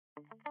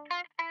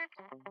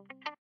First,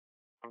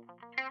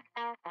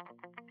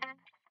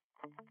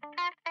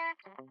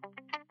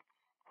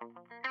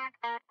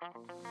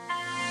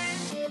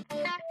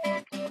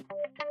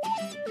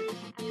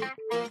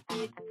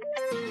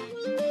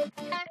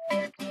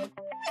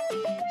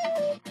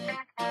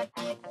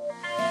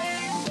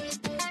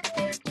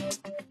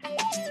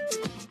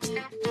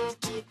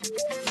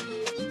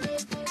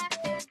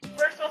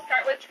 we'll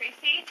start with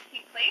Tracy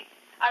Heatley.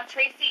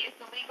 Tracy is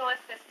the legal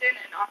assistant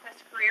and office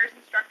careers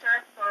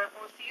instructor for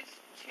OCU's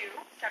 2,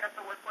 Center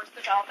for Workforce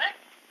Development.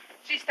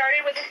 She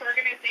started with this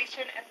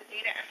organization as a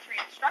data entry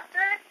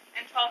instructor,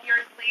 and 12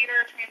 years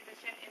later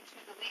transitioned into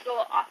the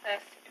legal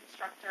office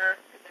instructor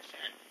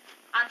position.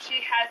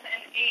 She has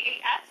an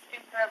AAS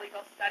in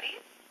paralegal studies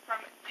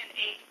from an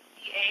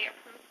ABA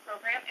approved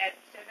program at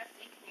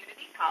Tennessee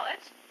Community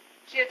College.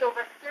 She has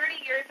over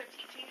 30 years of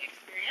teaching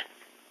experience.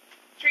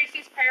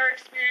 Tracy's prior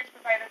experience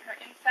provided her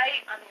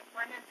insight on the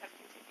importance of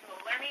continual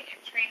learning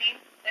and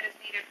training that is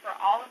needed for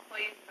all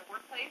employees in the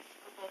workplace,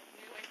 for both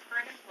new and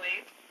current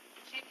employees.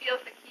 She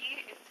feels the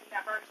key is to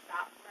never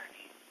stop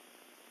learning.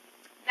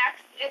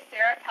 Next is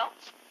Sarah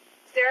Kelch.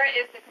 Sarah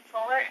is the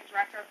Controller and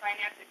Director of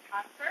Finance at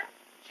Concert.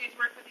 She's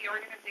worked with the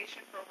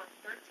organization for over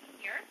 13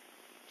 years.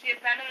 She has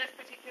been in this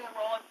particular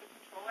role as the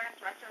Controller and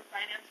Director of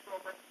Finance for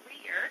over 3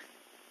 years,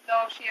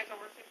 though she has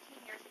over 15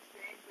 years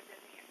experience within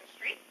the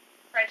industry.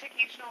 Her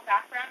educational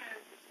background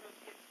is an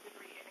associate's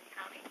degree in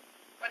accounting.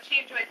 What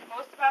she enjoys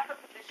most about her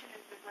position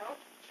is the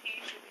growth,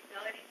 change, and the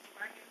ability to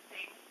learn new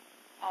things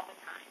all the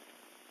time.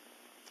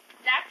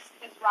 Next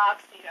is Rob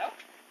Cito.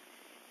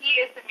 He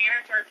is the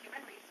Manager of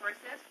Human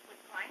Resources with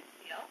Klein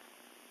Steel.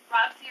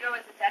 Rob Cito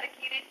is a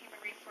dedicated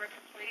human resource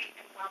employee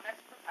and wellness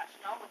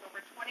professional with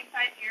over 25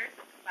 years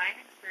of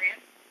combined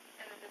experience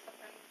in the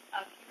disciplines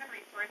of human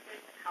resources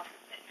and health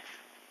and fitness.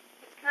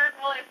 His current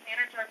role as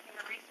Manager of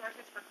Human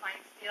Resources for Klein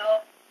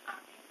Steel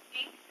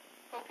Inc.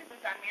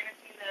 focuses on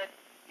managing the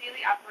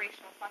daily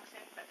operational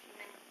functions of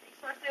human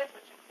resources,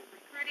 which include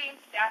recruiting,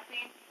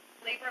 staffing,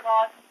 labor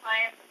law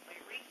compliance,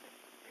 employee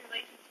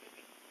relations,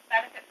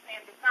 benefit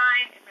plan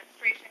design,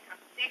 administration,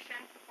 compensation,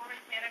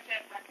 performance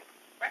management,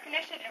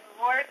 recognition and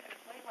reward, and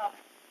employee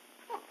wellness.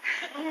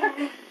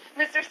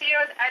 Mr.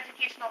 Cito's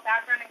educational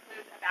background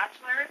includes a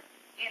bachelor's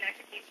in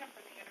education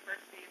from the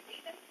University of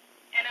Leiden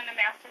and a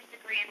master's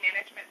degree in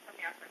management from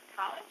Yarmouth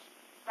College.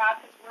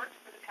 Rob has worked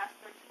for the past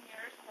 13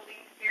 years holding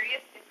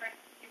various different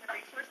human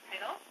resource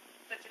titles,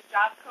 such as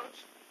job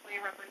coach,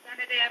 employee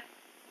representative,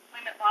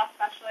 employment law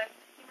specialist,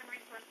 human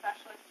resource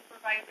specialist,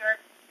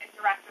 supervisor, and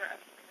director of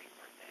human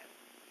resources.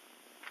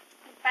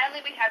 And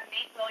finally, we have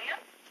Nate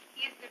Williams.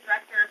 He is the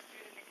director of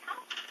student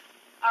accounts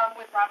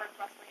with Roberts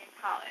Wesleyan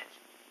College.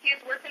 He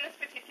has worked in this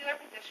particular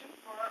position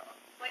for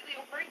slightly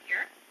over a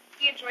year.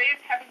 He enjoys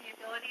having the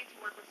ability to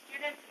work with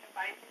students and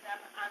advising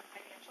them on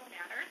financial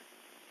matters.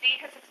 Nate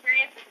has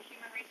experience as a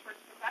human resource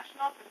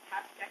professional for the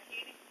past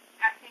decade,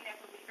 acting as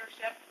a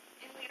leadership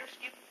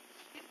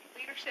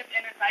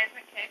and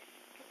advisement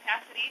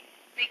capacity,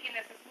 making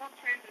this a smooth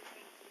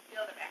transition to the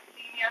field of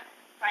academia,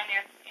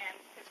 finance, and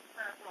his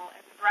current role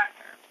as a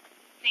director.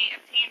 Nate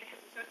obtained his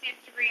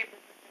associate's degree in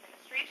business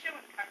administration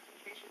with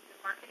concentrations in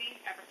marketing,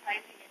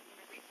 advertising, and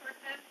human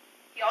resources.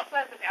 He also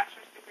has a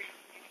bachelor's degree in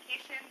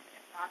communications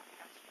and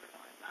broadcast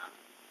journalism.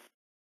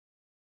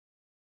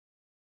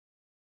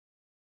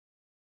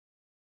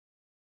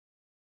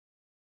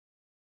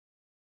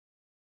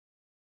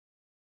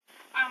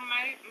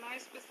 My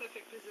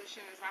specific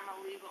position is I'm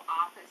a legal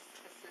office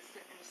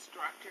assistant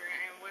instructor,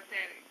 and what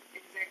that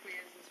exactly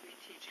is we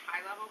teach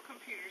high-level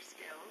computer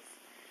skills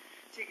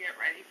to get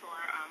ready for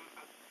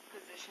a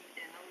position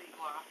in the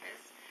legal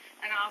office,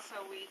 and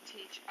also we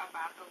teach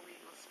about the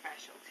legal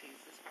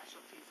specialties, the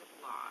specialties of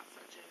law,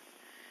 such as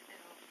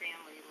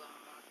family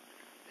law,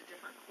 the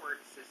different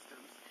court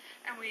systems,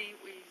 and we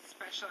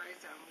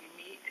specialize and we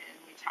meet and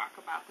we talk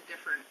about the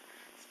different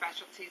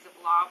specialties of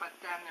law, but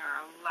then there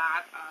are a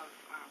lot of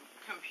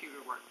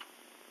computer work.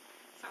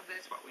 So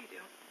that's what we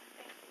do.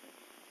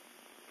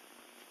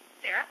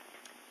 Sarah?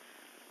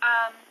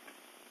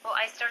 Well,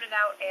 I started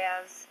out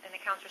as an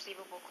accounts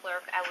receivable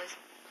clerk. I was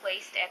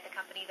placed at the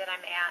company that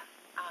I'm at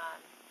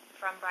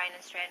from Bryan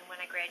and Stratton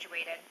when I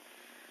graduated.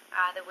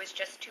 There was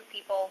just 2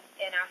 people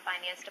in our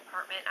finance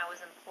department. I was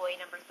employee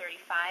number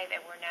 35,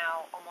 and we're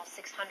now almost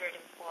 600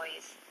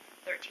 employees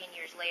 13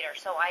 years later.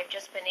 So I've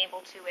just been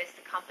able to, as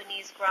the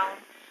company's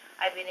grown,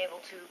 I've been able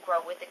to grow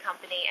with the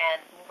company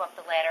and move up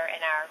the ladder,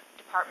 and our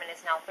department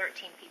is now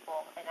 13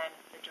 people, and I'm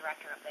the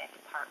director of that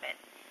department.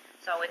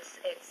 So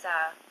it's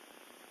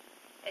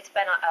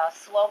been a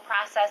slow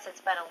process.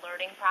 It's been a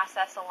learning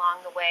process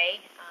along the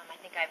way. I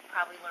think I've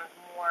probably learned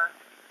more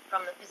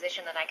from the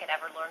position than I could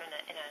ever learn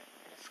in a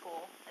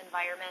school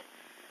environment.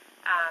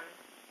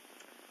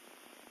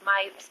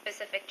 My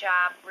specific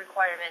job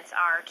requirements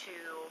are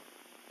to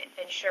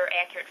ensure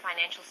accurate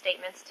financial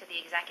statements to the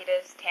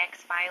executives, tax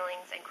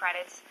filings, and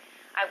credits.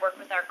 I work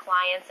with our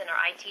clients in our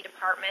IT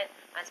department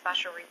on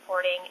special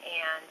reporting,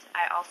 and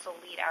I also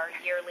lead our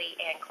yearly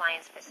and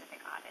client-specific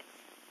audits.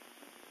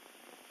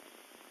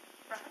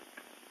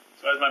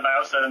 So as my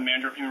bio said, I'm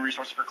manager of human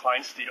resources for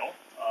Klein Steel.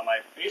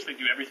 I basically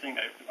do everything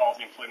that involves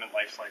the employment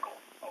life cycle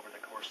over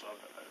the course of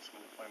some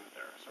employment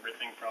there. So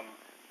everything from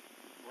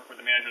work with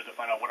the managers to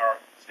find out what our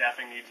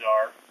staffing needs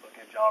are,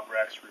 looking at job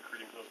recs,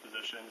 recruiting for those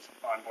positions,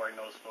 onboarding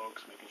those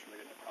folks, making sure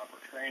they get the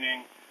proper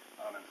training,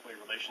 employee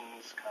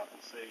relations,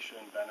 compensation,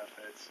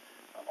 benefits,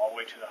 all the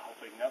way to the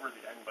hopefully never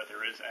the end, but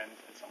there is end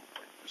at some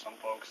point. For some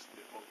folks,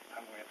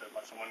 sometimes we have to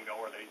let someone go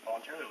or they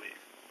voluntarily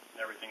leave,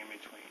 and everything in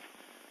between.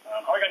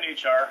 How I got into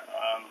HR,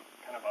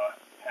 kind of a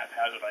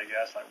haphazard, I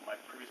guess. My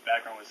previous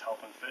background was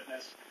health and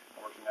fitness.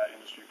 I worked in that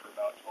industry for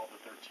about 12 to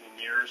 13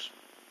 years.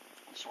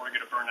 I sort of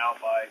get burned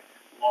out by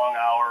long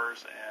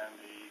hours and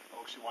the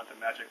folks who want the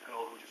magic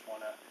pill who just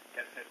want to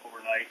get fit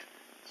overnight.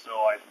 So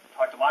I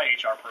talked to my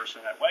HR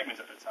person at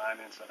Wegmans at the time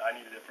and said, I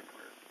need a different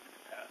career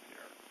path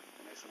here.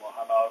 And they said, well,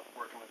 how about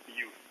working with the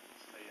youth?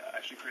 So they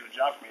actually created a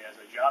job for me as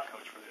a job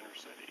coach for the inner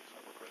city.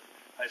 So I work with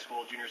high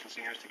school juniors and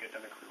seniors to get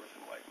them a career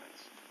within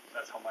Wegmans. So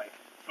that's how my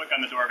foot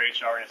got in the door of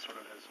HR, and it sort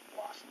of has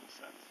blossomed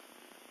since.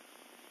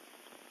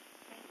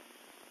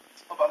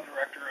 I'm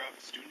director of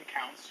student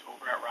accounts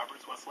over at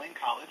Roberts Wesleyan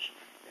College,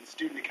 and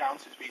student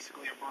accounts is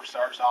basically a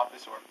bursar's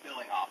office or a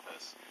billing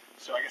office.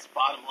 So I guess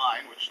bottom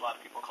line, which a lot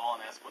of people call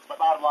and ask, what's my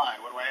bottom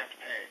line? What do I have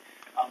to pay?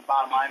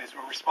 Bottom line is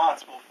we're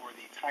responsible for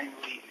the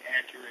timely and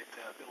accurate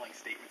billing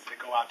statements that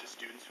go out to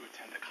students who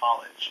attend the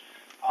college.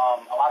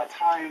 A lot of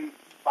time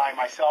by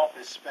myself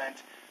is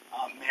spent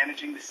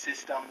managing the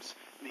systems,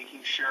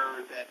 making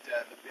sure that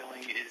the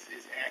billing is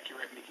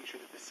accurate, making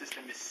sure that the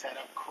system is set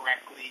up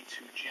correctly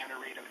to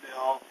generate a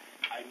bill.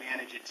 I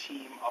manage a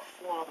team of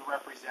 4 other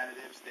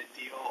representatives that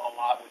deal a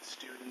lot with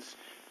students,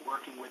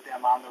 working with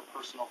them on their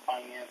personal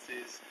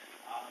finances,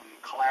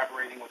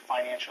 collaborating with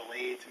financial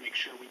aid to make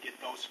sure we get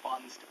those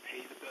funds to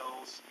pay the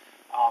bills.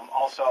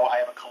 Also,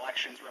 I have a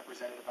collections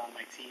representative on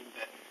my team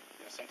that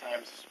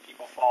sometimes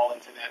people fall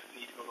into that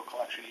need to go to a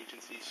collection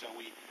agency, so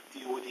we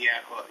deal with the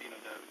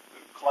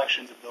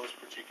collections of those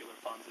particular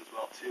funds as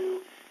well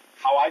too.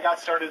 How I got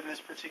started in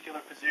this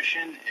particular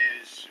position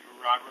is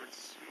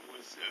Roberts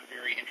was a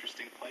very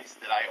interesting place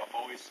that I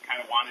always kind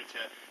of wanted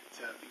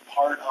to be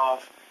part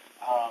of.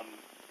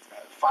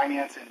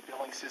 Finance and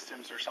billing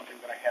systems are something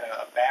that I had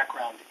a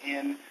background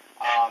in.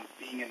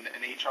 Being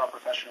an HR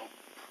professional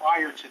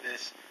prior to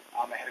this,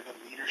 I had a good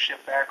leadership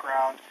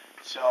background.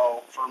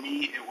 So for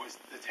me, it was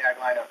the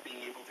tagline of being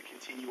able to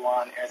continue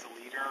on as a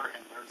leader and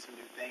learn some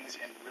new things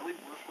and really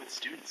work with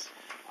students.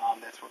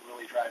 That's what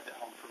really drives it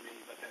home for me,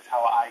 but that's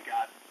how I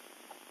got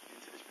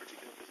into this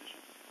particular position.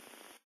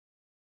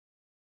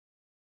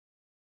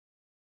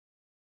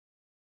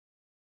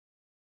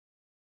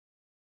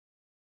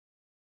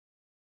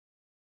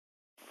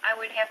 I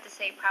would have to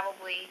say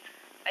probably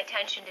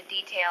attention to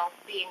detail,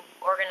 being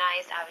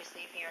organized,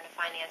 obviously, if you're in a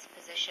finance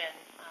position,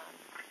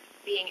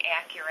 being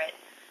accurate,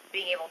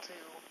 being able to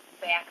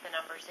back the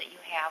numbers that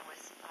you have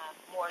with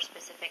more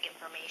specific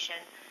information,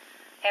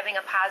 having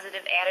a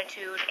positive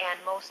attitude, and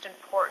most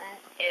important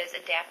is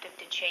adaptive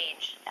to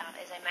change.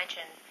 As I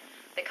mentioned,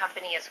 the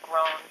company has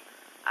grown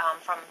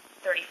from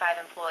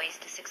 35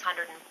 employees to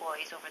 600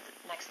 employees over the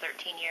next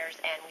 13 years,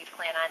 and we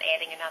plan on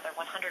adding another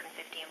 150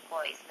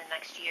 employees in the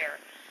next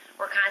year.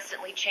 We're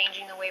constantly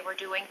changing the way we're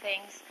doing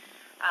things.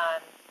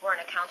 We're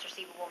an accounts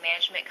receivable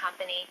management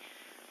company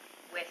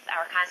with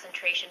our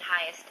concentration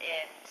highest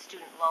in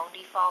student loan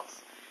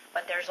defaults,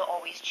 but there's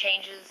always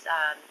changes,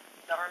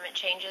 government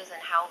changes, and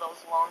how those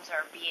loans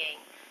are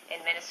being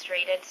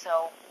administrated.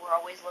 So we're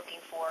always looking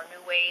for new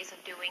ways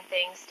of doing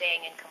things,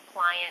 staying in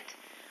compliant,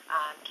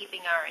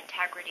 keeping our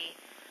integrity.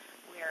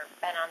 We've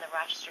been on the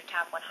Rochester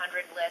Top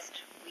 100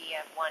 list. We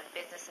have won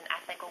Business and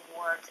Ethic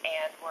Awards,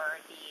 and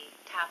we're the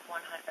top 100,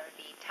 or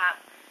the top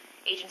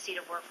agency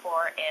to work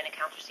for in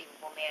accounts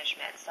receivable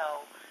management.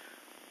 So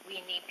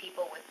we need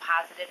people with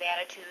positive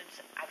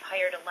attitudes. I've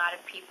hired a lot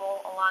of people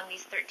along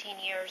these 13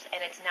 years,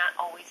 and it's not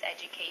always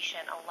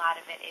education. A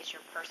lot of it is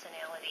your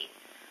personality,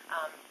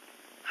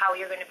 how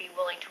you're going to be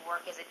willing to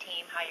work as a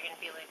team, how you're going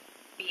to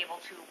be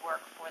able to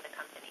work for the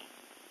company.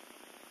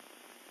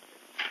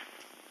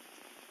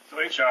 So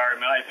HR,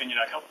 in my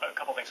opinion, a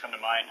couple things come to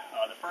mind.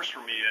 The first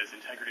for me is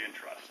integrity and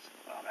trust.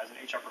 As an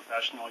HR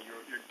professional,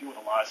 you're dealing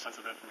with a lot of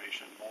sensitive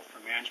information, both for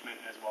management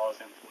as well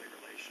as employee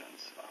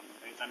relations.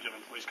 Many times you have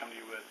employees come to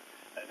you with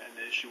an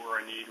issue or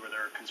a need where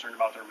they're concerned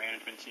about their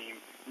management team,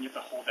 and you have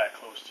to hold that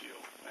close to you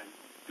and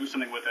do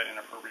something with it in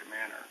an appropriate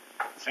manner.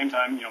 At the same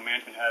time,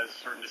 management has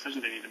certain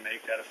decisions they need to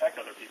make that affect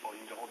other people.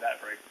 You need to hold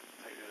that very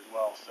tightly as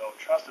well. So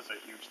trust is a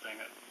huge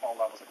thing at all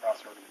levels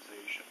across the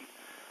organization.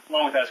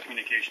 Along with that is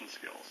communication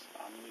skills.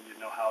 You need to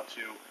know how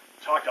to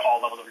talk to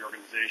all levels of your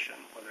organization,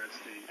 whether it's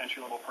the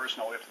entry-level person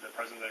all the way up to the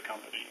president of the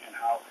company, and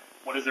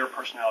what is their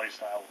personality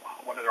style,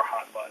 what are their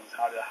hot buttons,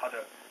 how to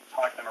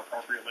talk to them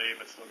appropriately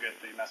but still get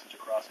the message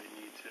across that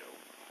you need to.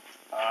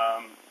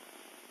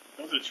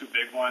 Those are the two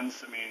big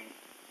ones.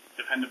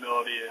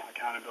 Dependability,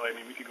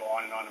 accountability. We could go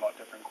on and on about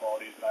different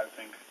qualities, but I would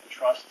think the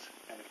trust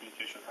and the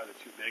communication are probably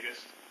the two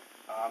biggest.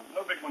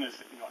 Another big one is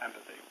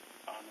empathy.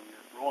 In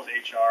your role as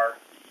HR,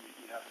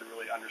 you have to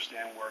really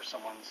understand where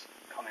someone's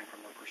coming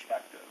from their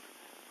perspective,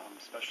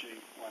 especially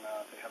when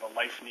they have a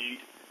life need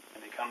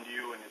and they come to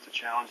you and it's a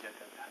challenge. They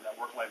have that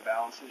work-life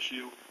balance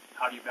issue.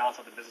 How do you balance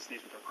out the business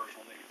needs with their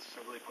personal needs? So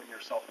really putting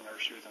yourself in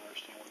their shoes and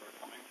understanding where they're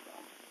coming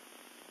from.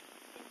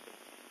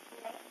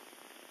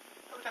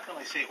 I would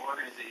definitely say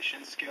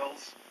organization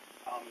skills,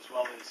 as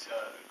well as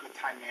good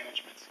time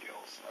management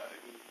skills.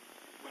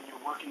 When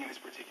you're working in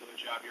this particular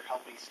job, you're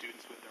helping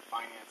students with their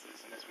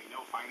finances, and as we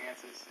know,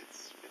 finances,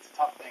 it's a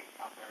tough thing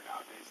out there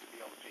nowadays to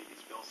be able to pay these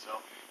bills. So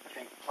I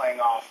think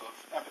playing off of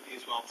empathy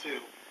as well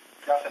too,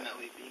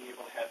 definitely being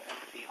able to have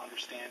empathy,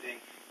 understanding,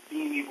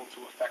 being able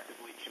to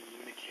effectively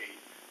communicate.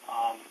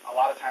 A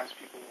lot of times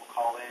people will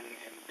call in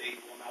and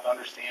they will not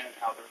understand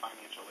how their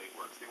financial aid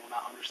works. They will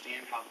not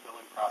understand how the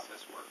billing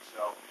process works.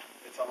 So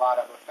it's a lot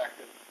of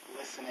effective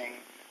listening,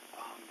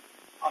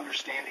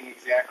 understanding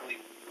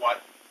exactly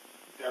what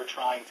they're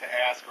trying to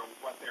ask or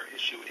what their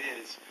issue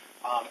is,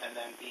 and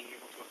then being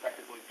able to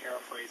effectively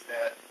paraphrase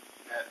that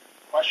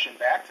question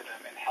back to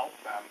them and help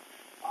them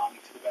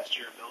to the best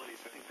of your ability.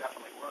 So I think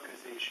definitely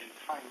organization,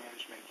 time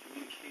management,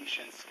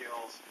 communication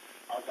skills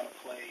are going to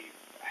play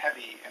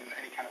heavy in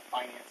any kind of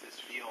finances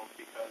field,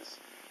 because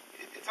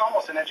it's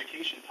almost an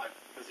education type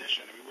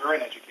position. I mean, we're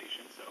in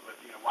education, so, but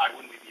why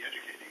wouldn't we be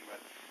educating? But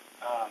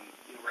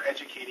we're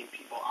educating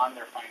people on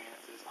their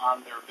finances,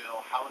 on their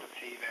bill, how to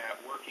pay that,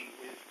 working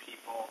with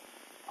people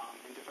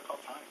in difficult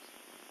times.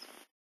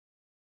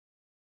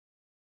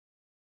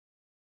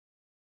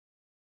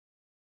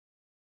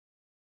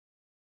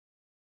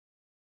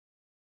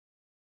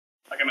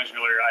 Like I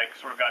mentioned earlier, I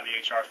sort of got in the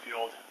HR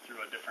field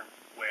through a different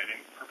way. I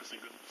didn't purposely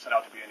set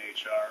out to be in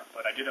HR,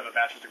 but I did have a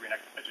bachelor's degree in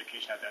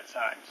education at that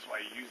time, so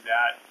I used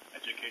that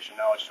education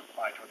knowledge to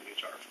apply toward the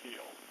HR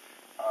field.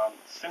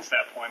 Since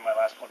that point, my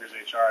last 12 years of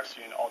HR, I've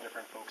seen all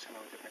different folks come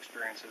in with different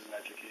experiences in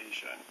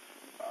education.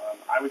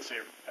 I would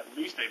say at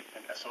least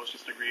an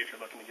associate's degree if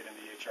you're looking to get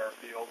into the HR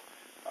field,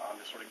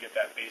 to sort of get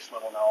that base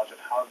level knowledge of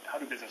how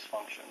do business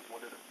functions, what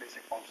are the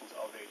basic functions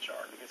of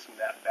HR, to get some of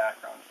that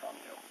background from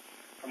you.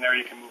 From there,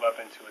 you can move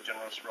up into a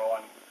generalist role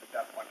and at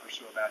that point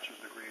pursue a bachelor's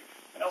degree,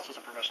 and also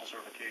some professional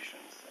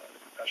certifications. The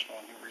professional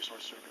and human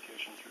resource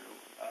certification through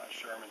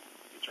Sherman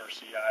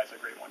HRCI is a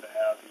great one to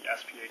have. The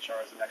SPHR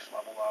is the next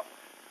level up.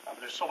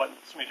 But there's so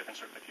many different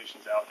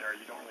certifications out there.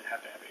 You don't really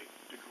have to have a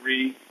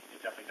degree. It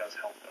definitely does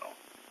help, though.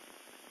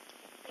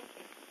 Thank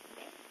you.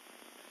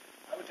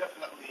 I would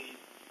definitely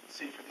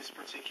say for this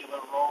particular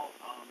role,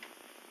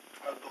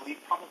 I would believe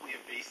probably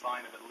a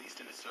baseline of at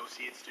least an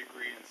associate's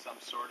degree in some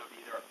sort of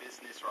either a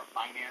business or a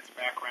finance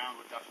background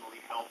would definitely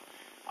help,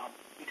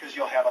 because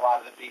you'll have a lot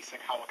of the basic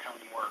how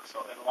accounting works.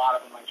 So in a lot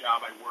of my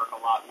job, I work a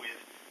lot with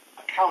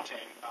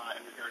accounting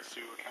in regards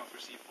to accounts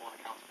receivable and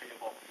accounts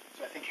payable.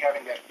 So I think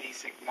having that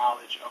basic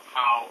knowledge of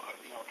how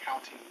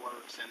accounting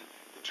works and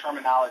the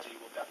terminology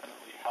will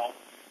definitely help.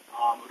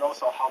 It would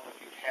also help if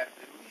you had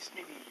at least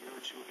maybe a year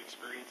or two of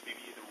experience,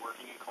 maybe either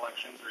working in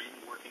collections or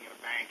even working at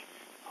a bank.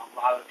 A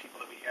lot of the people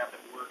that we have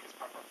that work as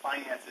part of our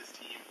finances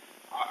team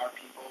are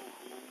people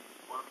who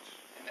worked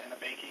in the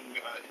banking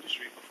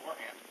industry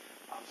beforehand.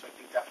 So I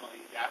think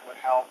definitely that would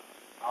help.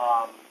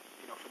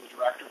 For the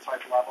director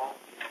type level,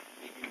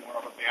 maybe more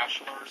of a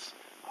bachelor's,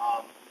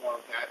 more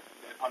of that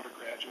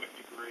undergraduate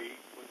degree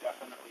would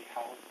definitely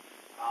help.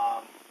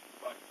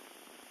 But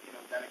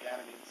then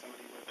again, I mean,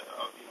 somebody with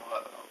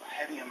a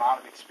heavy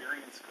amount of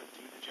experience could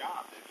do the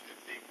job if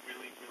they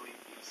really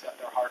set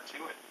their heart to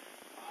it.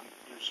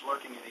 Just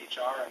working in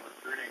HR and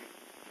recruiting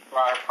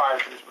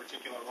prior to this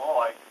particular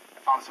role, I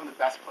found some of the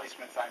best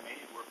placements I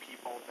made were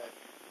people that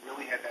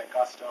really had that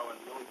gusto and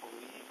really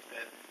believed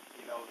that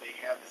they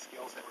had the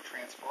skills that were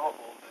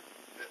transferable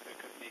that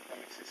could make them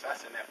a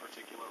success in that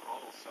particular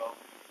role. So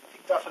I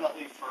think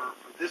definitely for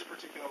this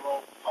particular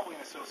role, probably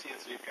an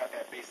associate, so you've got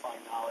that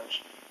baseline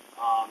knowledge.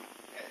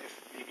 If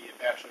maybe a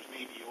bachelor's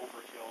may be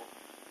overkill,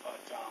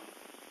 but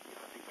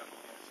I think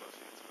definitely an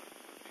associate's would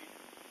be.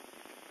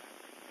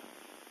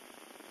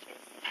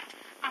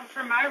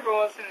 For my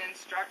role as an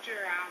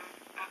instructor,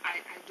 I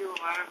do a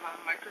lot of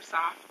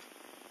Microsoft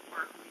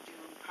work. We do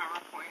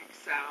PowerPoint,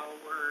 Excel,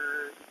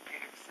 Word,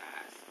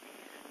 Access,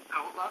 and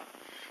Outlook.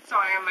 So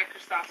I am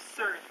Microsoft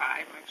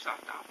certified,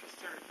 Microsoft Office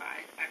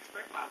certified,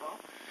 expert level.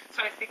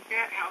 So I think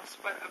that helps.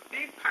 But a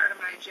big part of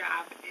my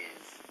job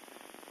is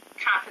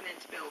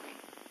confidence building.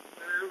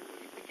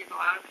 We get a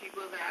lot of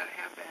people that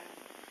have been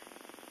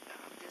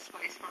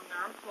displaced from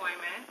their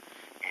employment,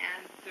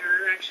 and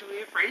they're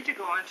actually afraid to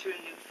go into a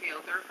new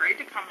field. They're afraid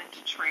to come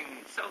into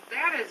training. So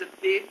that is a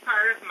big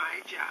part of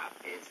my job,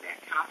 is that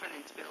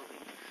confidence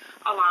building,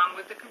 along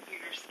with the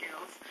computer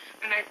skills.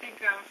 And I think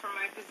for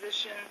my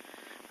position,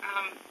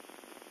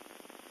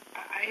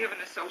 I have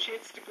an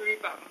associate's degree,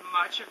 but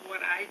much of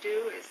what I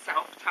do is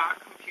self-taught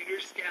computer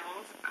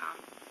skills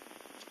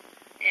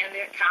and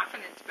that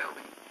confidence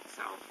building.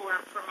 So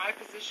for my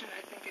position,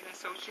 I think an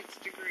associate's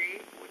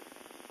degree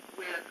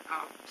with a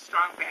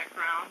strong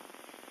background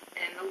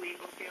in the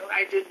legal field.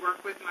 I did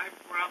work with my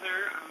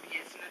brother. He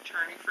is an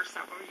attorney for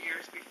several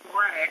years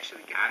before I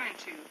actually got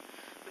into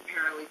the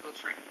paralegal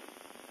training.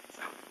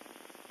 So.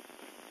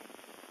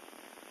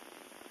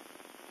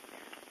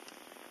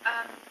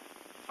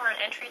 For an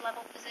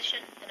entry-level position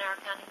in our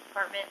accounting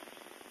department,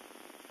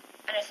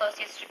 an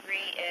associate's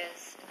degree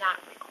is not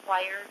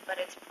required, but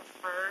it's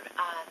preferred.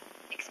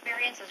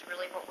 Experience is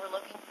really what we're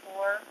looking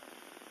for.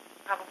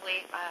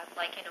 Probably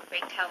like in a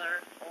bank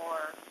teller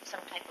or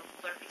some type of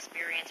clerk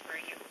experience where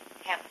you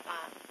have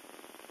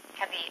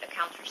heavy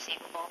accounts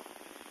receivable.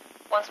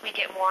 Once we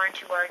get more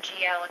into our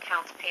GL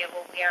accounts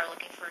payable, we are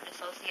looking for an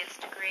associate's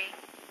degree.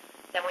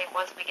 Then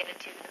once we get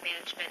into the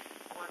management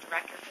or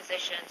director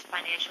positions,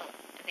 financial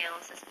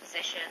analysis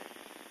position,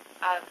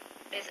 a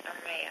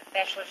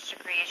bachelor's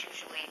degree is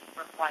usually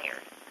required.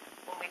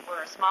 When we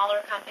were a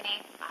smaller company,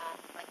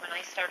 like when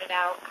I started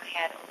out, I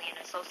had only an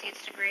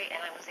associate's degree,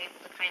 and I was able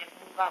to kind of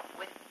move up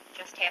with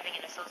just having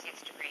an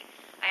associate's degree.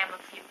 I am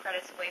a few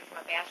credits away from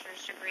a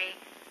bachelor's degree,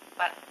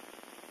 but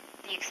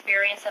the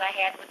experience that I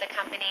had with the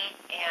company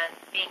and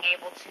being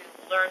able to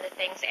learn the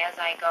things as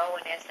I go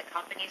and as the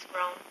company's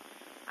grown,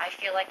 I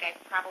feel like I've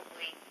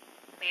probably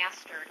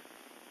mastered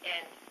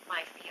in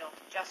my field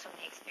just from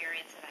the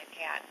experience that I've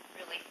had,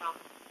 really from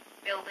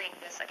building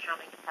this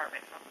accounting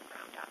department from the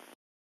ground up.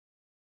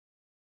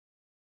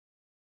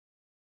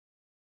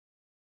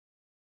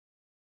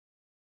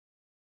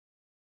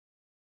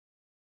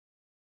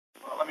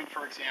 Well, I mean,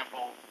 for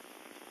example,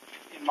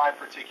 in my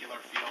particular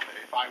field,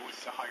 if I was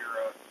to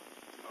hire a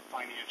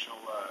financial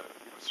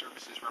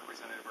services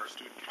representative or a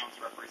student accounts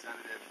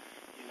representative,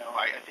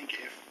 I think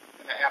if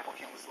an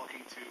applicant was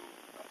looking to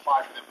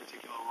apply for that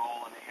particular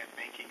role and they had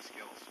banking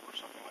skills or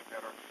something like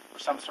that, or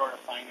some sort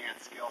of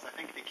finance skills, I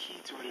think the key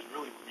to it is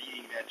really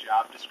reading that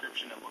job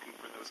description and looking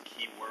for those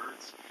key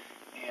words.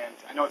 And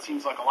I know it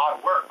seems like a lot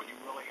of work, but you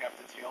really have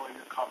to tailor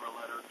your cover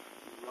letter.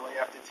 You really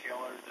have to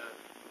tailor the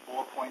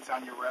bullet points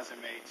on your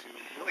resume to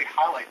really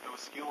highlight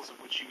those skills of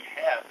which you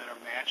have that are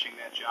matching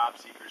that job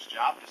seeker's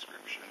job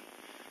description.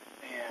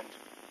 And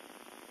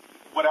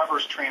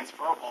whatever's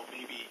transferable,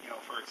 maybe,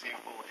 for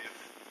example, if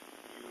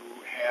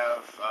you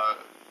have,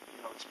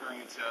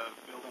 experience of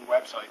building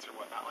websites or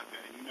whatnot like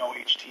that, and you know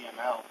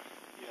HTML,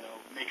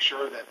 make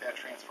sure that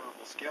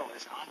transferable skill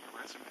is on your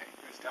resume,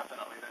 because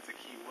definitely that's a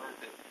key word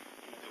that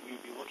we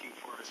would be looking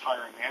for as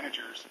hiring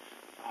managers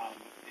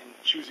in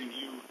choosing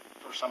you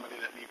for somebody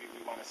that maybe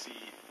we want to see,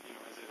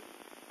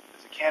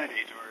 as a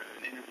candidate or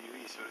an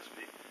interviewee, so to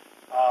speak.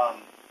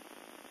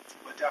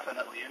 But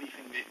definitely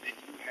anything that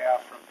you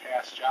have from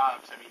past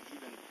jobs, I mean,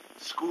 even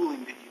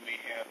schooling that you may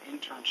have,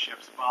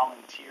 internships,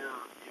 volunteer,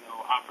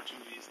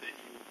 opportunities that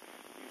you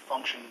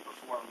functioned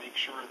before, make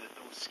sure that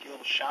those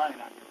skills shine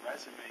on your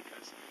resume,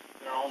 because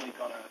they're only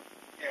going to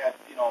add,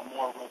 a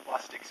more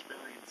robust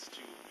experience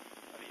to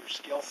your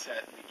skill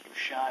set and make you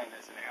shine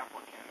as an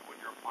applicant when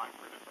you're applying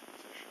for different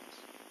positions.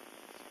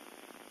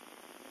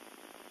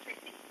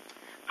 Tracy?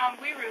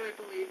 We really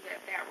believe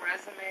that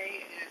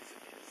resume is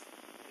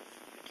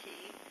the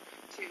key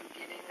to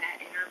getting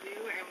that interview,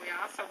 and we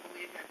also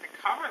believe that the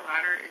cover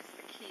letter is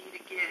the key to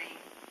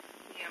getting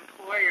the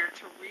employer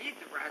to read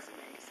the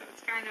resume. So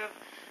it's kind of,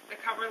 the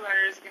cover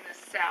letter is going to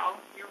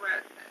sell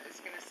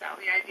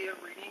the idea of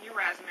reading your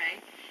resume.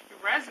 Your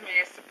resume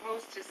is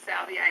supposed to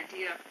sell the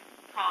idea of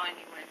calling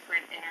you in for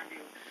an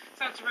interview.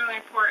 So it's really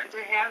important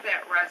to have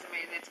that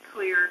resume that's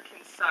clear,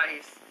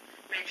 concise.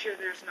 Make sure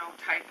there's no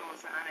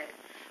typos on it.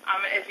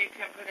 If you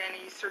can put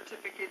any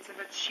certificates of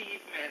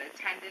achievement,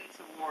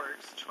 attendance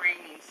awards,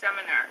 training,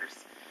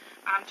 seminars,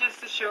 just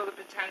to show the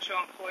potential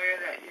employer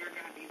that you're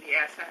going to be the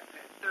asset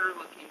that they're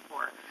looking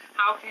for.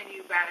 How can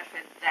you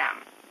benefit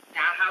them?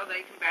 Not how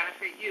they can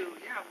benefit you.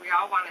 Yeah, we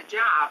all want a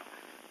job,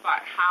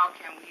 but how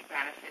can we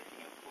benefit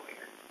the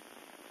employer?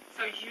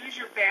 So use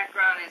your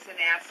background as an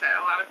asset.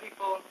 A lot of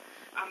people,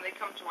 they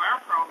come to our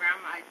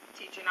program. I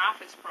teach an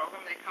office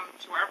program. They come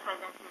to our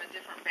program from a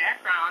different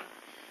background,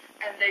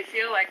 and they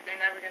feel like they're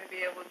never going to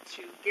be able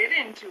to get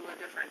into a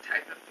different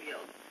type of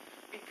field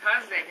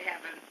because they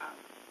have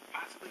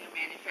possibly a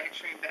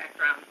manufacturing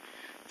background.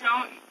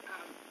 Don't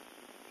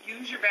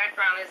use your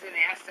background as an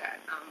asset.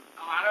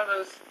 A lot of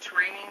those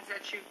trainings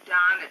that you've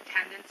done,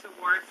 attendance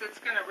awards, that's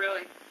going to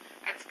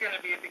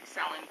be a big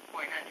selling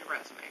point on your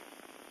resume.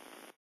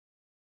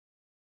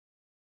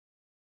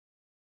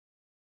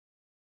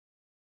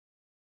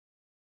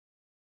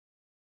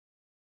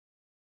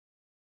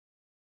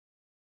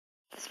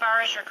 As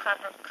far as your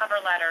cover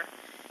letter,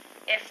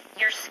 if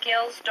your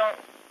skills don't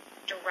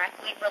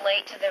directly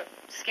relate to the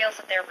skills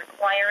that they're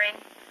requiring,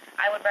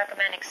 I would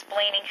recommend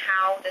explaining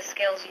how the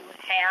skills you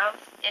have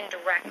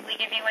indirectly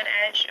give you an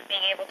edge of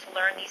being able to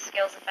learn these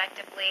skills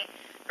effectively.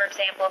 For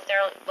example, if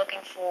they're looking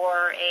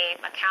for a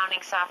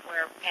accounting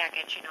software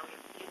package,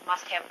 you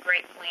must have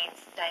Great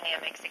Plains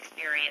Dynamics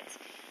experience.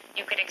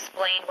 You could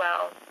explain,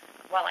 well,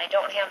 I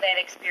don't have that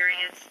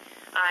experience.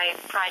 I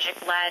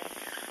project-led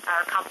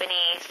our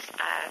company's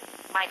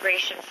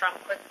migration from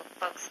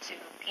QuickBooks to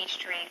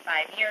Peachtree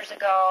 5 years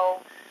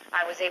ago.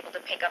 I was able to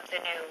pick up the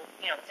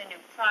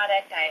new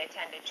product. I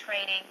attended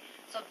training.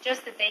 So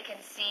just that they can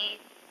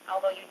see,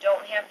 although you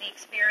don't have the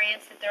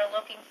experience that they're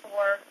looking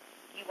for,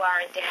 you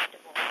are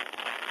adaptable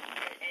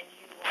and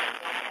you want to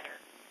go better.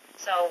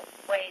 So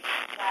while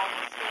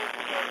the skills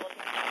that they're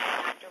looking for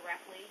are not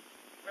directly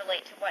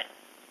relate to what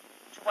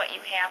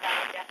you have, I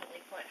would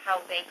definitely put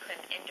how they could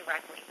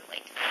indirectly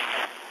relate to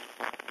that.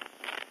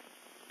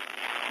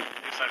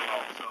 You said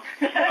well, so.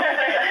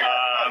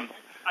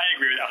 I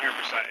agree with that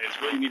 100%. It's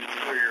really you need to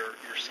tailor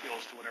your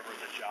skills to whatever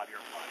the job you're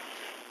applying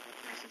to.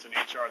 For instance, in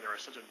HR, there are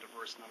such a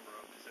diverse number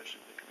of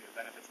positions. It could be a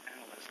benefits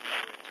analyst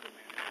all the way to a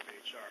manager of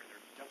HR.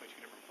 They're definitely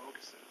two different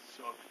focuses.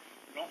 So if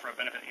you're going for a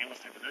benefit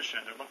analyst type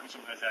position, they're looking for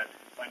someone who has that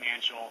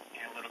financial,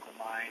 analytical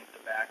mind,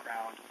 the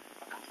background,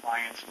 a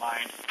compliance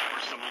mind, or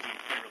someone who's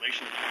in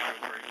relations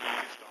manager very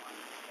focused on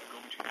go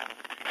between that and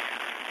the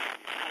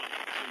ability.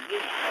 So you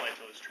really want to highlight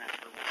those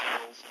transferable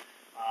skills.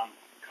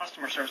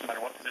 Customer service, no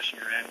matter what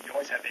position you're in, you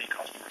always have a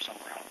customer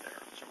somewhere out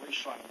there. So really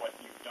showing what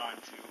you've done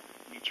to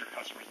meet your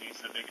customers' needs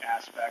is a big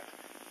aspect.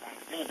 At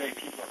the end of the day,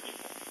 people are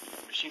people.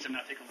 Machines have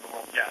not taken over the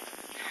world yet,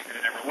 and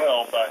it never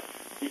will, but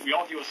we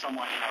all deal with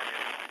someone in our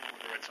day,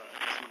 whether it's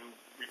someone who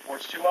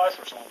reports to us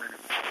or someone we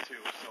report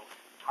to. So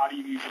how do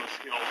you use those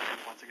skills to,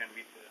 once again,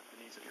 meet the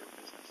needs of your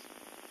business?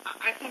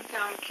 I think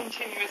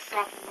continuous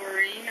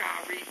self-learning,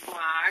 read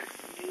blogs,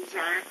 news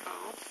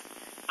articles,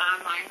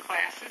 online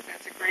classes.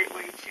 That's a great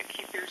way to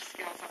keep your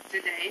skills up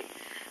to date.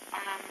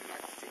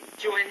 Let's see,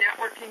 join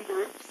networking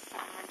groups.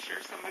 I'm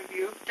sure some of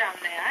you have done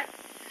that.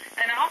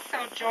 And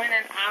also join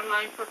an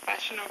online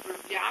professional group.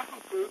 Yahoo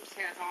Groups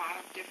has a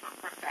lot of different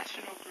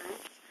professional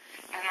groups.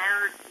 And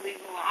our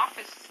legal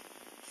office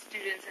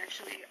students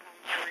actually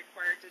are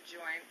required to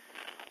join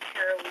a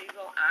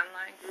paralegal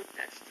online group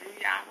that's through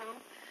Yahoo,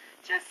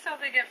 just so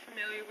they get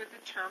familiar with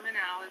the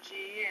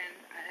terminology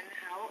and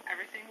how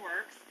everything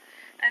works.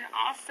 And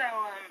also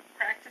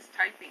practice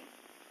typing.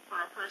 For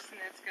a person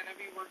that's going to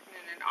be working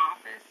in an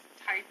office,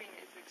 typing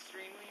is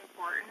extremely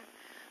important.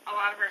 A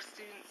lot of our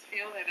students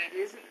feel that it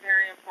isn't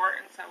very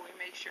important, so we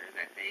make sure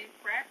that they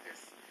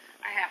practice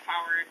a half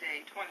hour a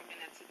day, 20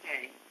 minutes a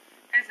day,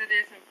 because it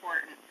is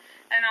important.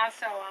 And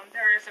also,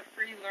 there is a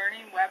free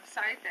learning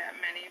website that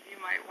many of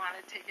you might want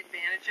to take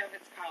advantage of.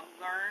 It's called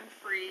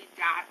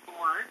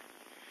learnfree.org.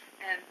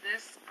 And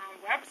this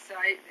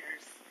website,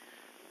 there's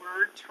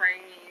word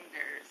training,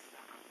 there's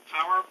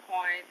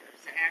PowerPoint,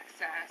 there's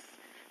Access,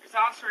 there's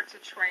all sorts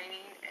of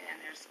training, and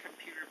there's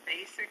computer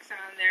basics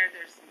on there,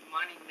 there's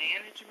money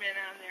management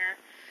on there.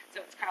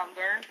 So it's called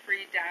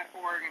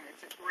learnfree.org, and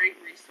it's a great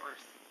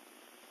resource.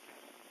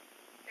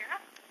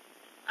 Sarah?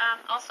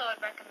 Also,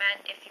 I'd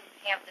recommend, if you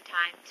have the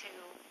time, to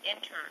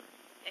intern.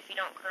 If you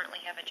don't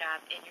currently have a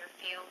job in your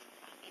field,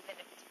 even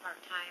if it's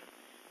part-time,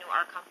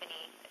 our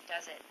company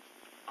does it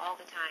all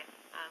the time.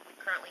 We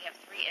currently have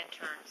 3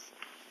 interns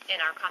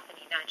in our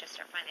company, not just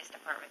our finance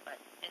department,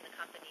 but in the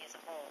company as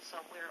a whole. So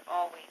we're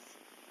always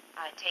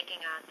taking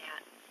on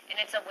that. And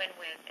it's a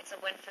win-win. It's a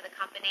win for the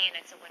company, and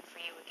it's a win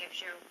for you. It gives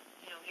you,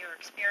 your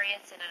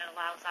experience, and it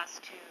allows us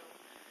to,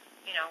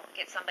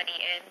 get somebody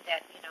in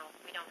that,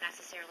 we don't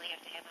necessarily have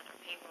to have on our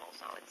payroll.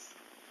 So it's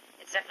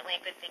definitely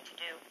a good thing to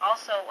do.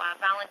 Also,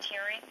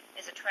 volunteering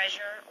as a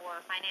treasurer or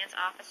a finance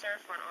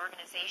officer for an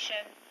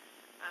organization.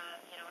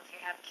 If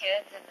you have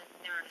kids and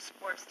they're in a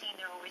sports team,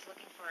 they're always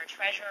looking for a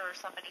treasurer or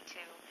somebody to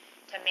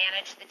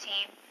manage the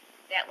team.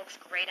 That looks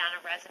great on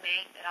a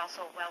resume. It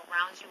also well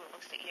rounds you. It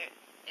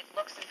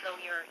looks as though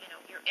you're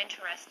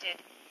interested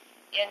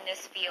in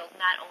this field,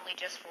 not only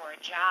just for a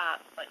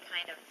job, but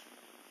kind of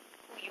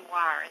who you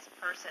are as a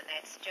person.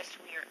 That's just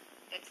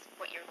it's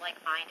what you're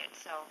like-minded.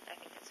 So I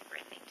think that's a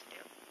great thing to do.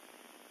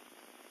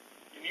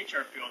 In the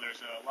HR field,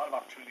 there's a lot of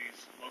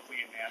opportunities locally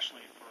and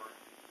nationally for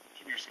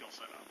keeping your skill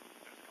set up.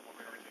 There's a couple of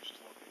great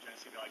organizations locally.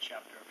 Genesee Valley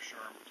chapter of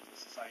SHRM, which is the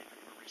Society for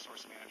Human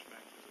Resource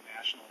Management. There's a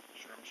national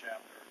SHRM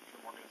chapter,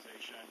 SHRM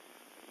organization,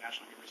 the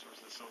National Human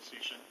Resources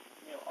Association.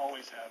 And they'll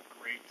always have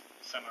great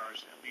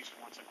seminars at least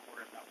once a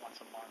quarter, if not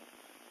once a month.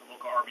 The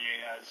local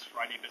RBA has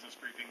Friday business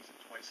briefings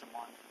twice a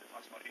month. It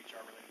talks about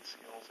HR-related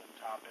skills and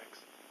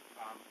topics.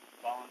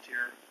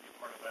 Volunteer, be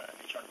part of an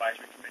HR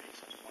advisory committee,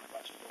 such as one of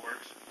Bachelor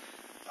Works.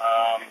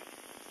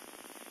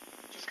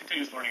 Just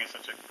continuous learning is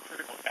such a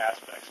critical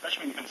aspect,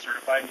 especially when you become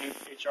certified in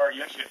HR.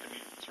 You actually have to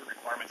meet certain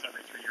requirements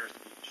every 3 years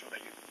to show that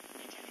you're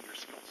maintaining your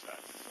skill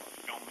sets. So if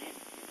you don't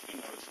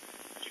maintain those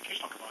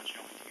educational components, you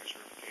don't maintain your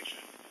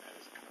certification. And that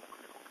is kind of a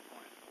critical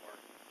component for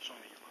showing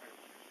that you're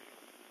credible in your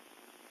field.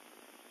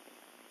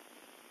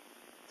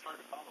 It's hard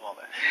to follow all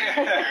that.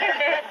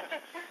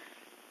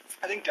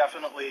 I think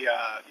definitely,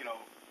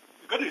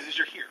 the good news is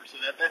you're here. So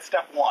that's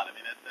step one. I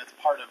mean, that's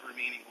part of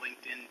remaining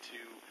linked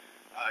into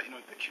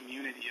the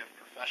community of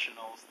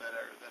professionals that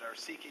are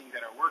seeking,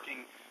 that are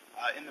working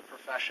in the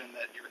profession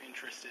that you're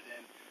interested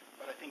in.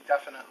 But I think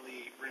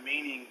definitely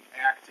remaining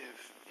active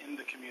in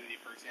the community,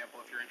 for example,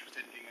 if you're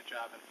interested in getting a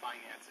job in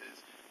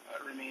finances,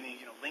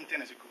 LinkedIn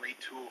is a great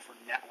tool for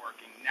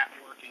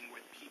networking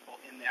with people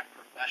in that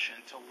profession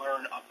to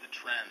learn of the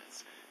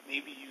trends.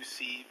 Maybe you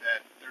see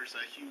that there's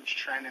a huge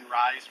trend and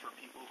rise for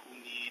people who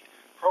need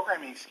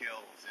programming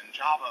skills in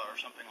Java or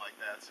something like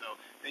that. So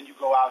then you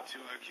go out to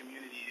a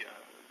community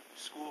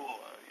school,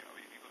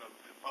 you go to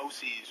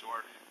BOCES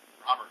or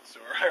Roberts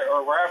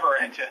or wherever,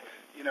 and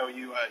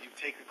you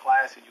take a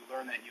class and you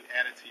learn that, and you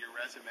add it to your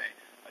resume.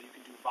 You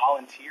can do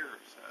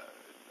volunteers.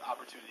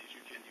 opportunities.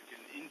 You can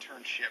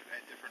internship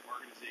at different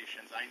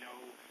organizations. I know,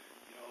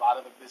 a lot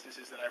of the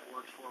businesses that I've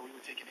worked for, we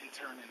would take an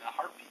intern in a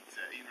heartbeat,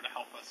 to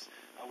help us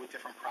with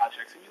different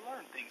projects, and you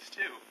learn things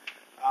too.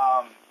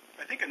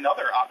 I think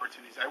another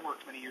opportunity is I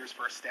worked many years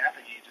for a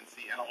staffing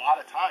agency, and a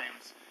lot of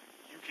times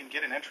you can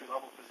get an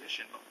entry-level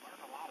position, but learn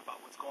a lot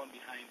about what's going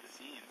behind the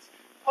scenes.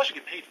 Plus, you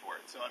get paid for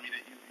it. So, I mean,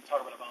 you talk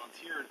about a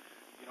volunteer,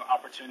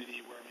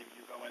 opportunity where maybe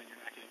you go in and you're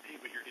not getting paid,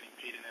 but you're getting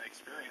paid in that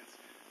experience.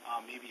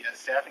 Maybe a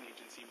staffing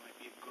agency might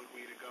be a good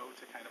way to go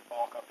to kind of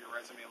bulk up your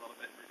resume a little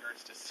bit in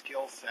regards to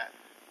skill set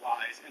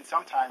wise. And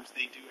sometimes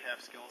they do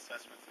have skill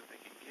assessments that they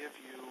can give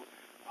you.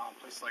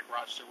 Places like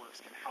Rochester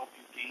Works can help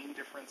you gain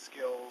different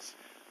skills.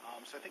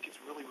 So I think it's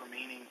really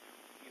remaining,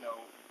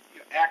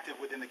 active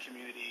within the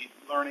community,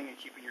 learning and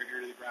keeping your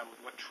ear to the ground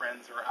with what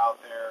trends are out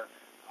there.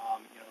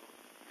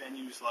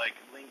 Venues like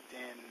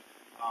LinkedIn,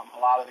 a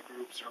lot of the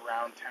groups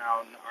around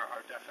town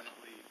are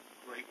definitely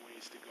great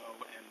ways to go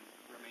and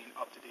remain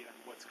up to date on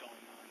what's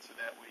going on, so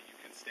that way you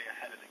can stay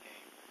ahead of the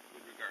game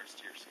with regards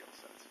to your skill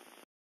sets.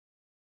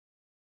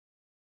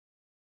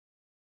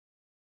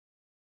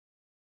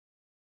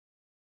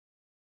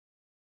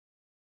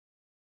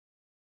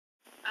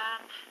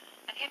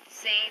 I'd have to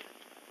say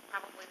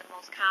probably the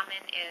most common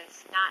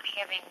is not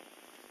having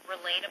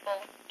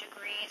relatable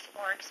degrees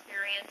or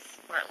experience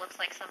where it looks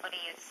like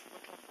somebody is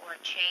looking for a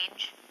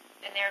change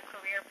in their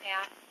career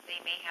path. They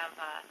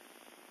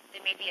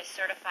may be a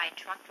certified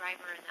truck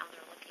driver and now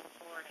they're looking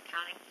for an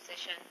accounting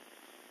position,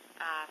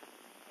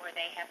 or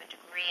they have a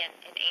degree in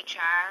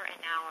HR and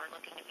now are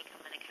looking to become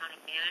an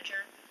accounting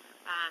manager,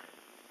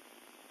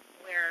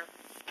 where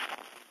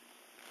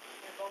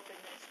they're both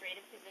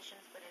administrative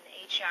positions, but an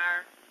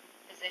HR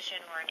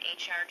position or an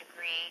HR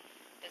degree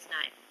does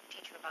not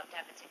teach you about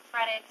debits and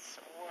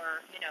credits or,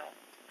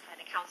 an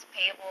accounts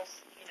payables,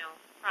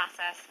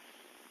 process.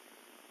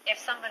 If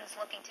someone's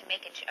looking to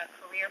make a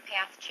career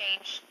path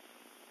change,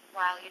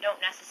 while you don't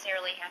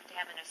necessarily have to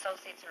have an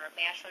associate's or a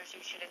bachelor's,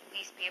 you should at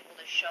least be able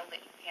to show that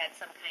you've had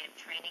some kind of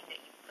training, that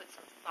you put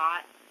some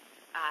thought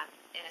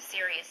and a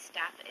serious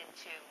step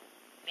into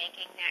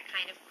making that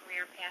kind of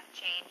career path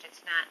change.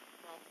 It's not,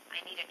 well,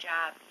 I need a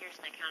job, here's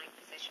an accounting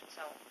position,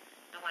 so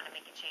I want to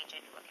make a change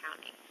into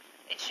accounting.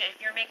 If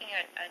you're making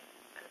a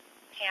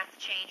path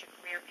change, a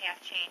career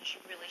path change,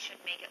 you really should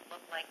make it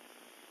look like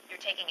you're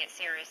taking it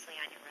seriously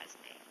on your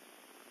resume.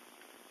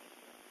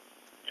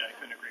 Yeah, I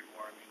couldn't agree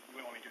more. I mean, you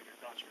wouldn't want me doing your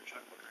balance your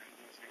checkbook or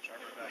anything as an HR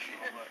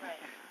professional, but Right.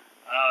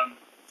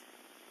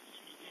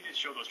 You need to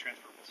show those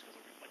transferable skills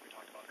like we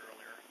talked about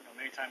earlier.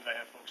 Many times I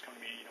have folks come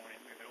to me, when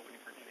we have an opening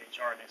for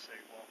HR, and they say,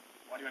 well,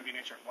 why do you want to be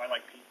in HR? Well, I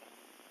like people.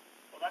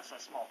 Well, that's a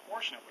small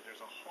portion of it.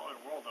 There's a whole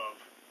other world of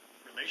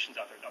relations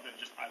out there other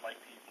than just I like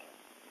people.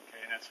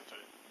 Okay, and that's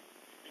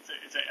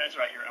it's an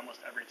answer I hear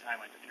almost every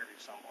time I interview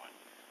someone.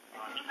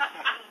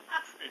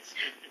 It's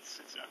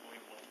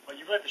unbelievable. But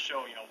you really have to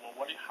show,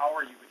 how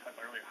are you, we talked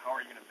about earlier, how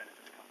are you going to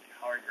benefit the company?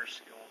 How are your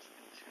skills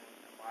in tune,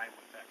 in line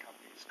with that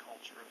company's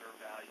culture, their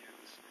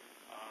values?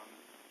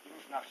 Even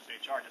if not just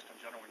HR, just in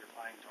general, when you're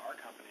applying to our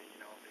company,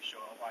 they show,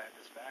 oh, I have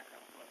this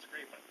background. Well, that's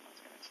great, but once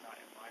again, it's not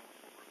in line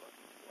with what we're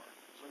looking for.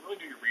 So really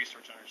do your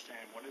research and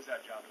understand what is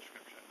that job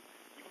description.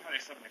 Even when they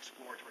set up an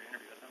exploratory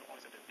interview, that's not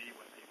always have to be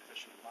with a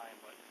position in mind,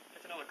 but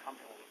get to know the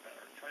company a little bit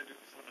better. Try to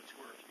set up a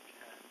tour if you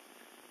can.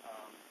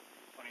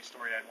 Funny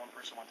story, I had one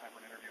person one time for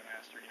an interview, and I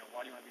asked her,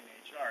 why do you want to be in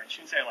HR? And she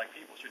didn't say I like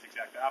people. She was the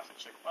exact opposite.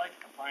 She's like, well, I like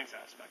the compliance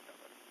aspect of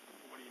it.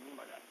 What do you mean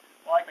by that?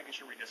 Well, I like making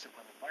sure we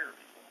discipline and fire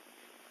people.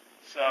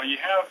 So you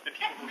have the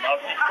people who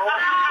love people,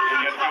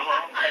 and you have the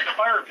people who like to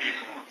fire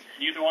people.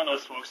 Neither one of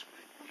those folks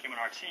came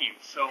on our team.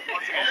 So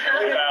once again, it's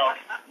really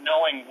about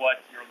knowing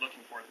what you're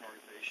looking for as an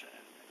organization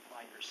and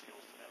applying your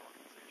skills to that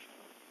organization.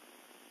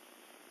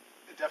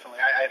 Definitely,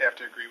 I'd have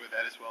to agree with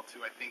that as well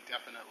too. I think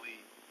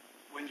definitely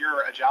when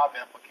you're a job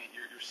applicant,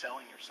 you're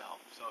selling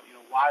yourself. So,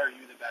 why are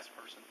you the best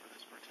person for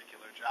this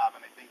particular job?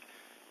 And I think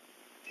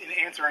in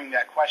answering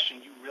that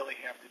question, you really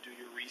have to do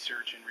your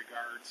research in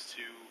regards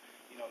to,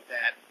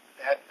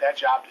 that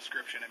job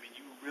description. I mean,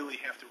 you really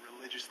have to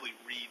religiously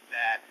read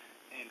that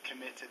and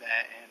commit to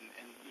that and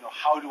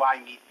how do I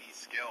meet these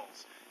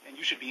skills? And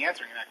you should be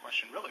answering that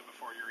question really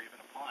before you're even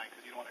applying,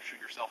 because you don't want to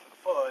shoot yourself in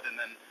the foot and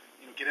then,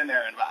 get in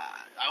there and,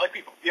 I like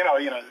people.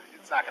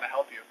 It's not going to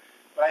help you.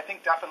 But I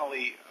think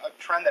definitely a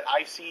trend that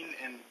I've seen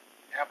in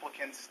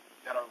applicants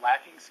that are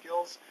lacking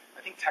skills,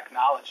 I think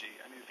technology.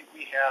 I think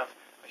we have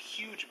a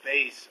huge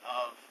base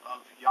of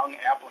young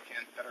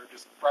applicants that are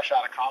just fresh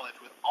out of college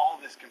with all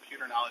this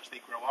computer knowledge.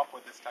 They grow up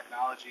with this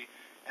technology.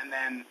 And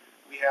then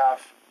we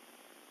have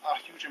a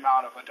huge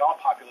amount of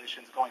adult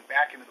populations going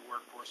back into the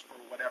workforce for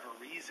whatever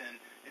reason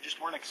and just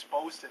weren't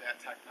exposed to that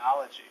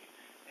technology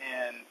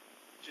and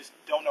just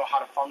don't know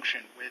how to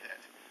function with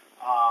it.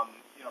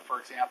 For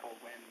example,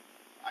 when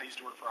I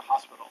used to work for a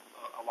hospital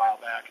a while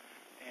back,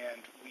 and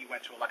we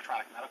went to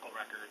electronic medical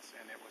records,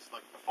 and it was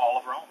like the fall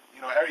of Rome.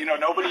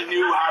 Nobody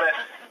knew how to.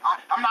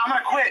 I'm going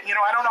to quit.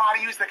 I don't know how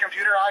to use the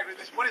computer.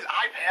 What is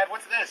iPad?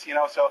 What's this?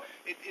 So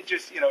it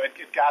just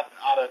it got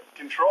out of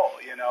control.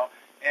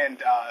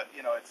 And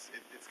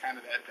it's kind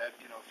of that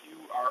if you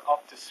are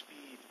up to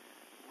speed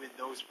with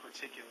those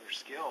particular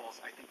skills,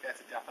 I think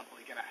that's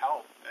definitely going to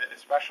help.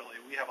 Especially,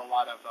 we have a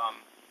lot of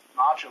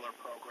modular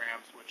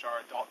programs, which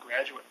are adult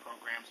graduate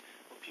programs,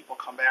 where people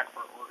come back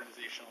for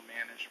organizational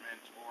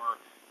management or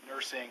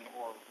nursing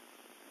or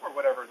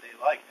whatever they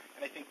like.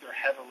 And I think they're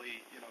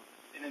heavily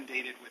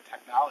inundated with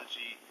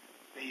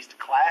technology-based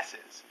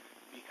classes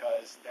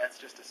because that's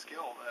just a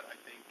skill that I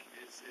think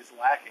is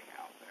lacking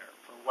out there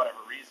for whatever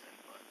reason.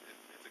 But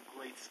it's a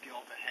great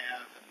skill to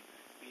have, and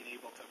being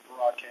able to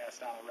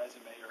broadcast on a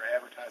resume or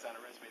advertise on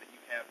a resume that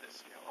you have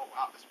this skill. Oh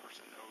wow, this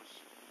person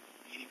knows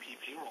EDP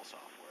payroll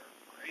software.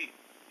 Great.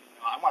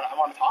 I want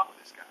to talk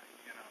with this guy.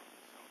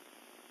 So.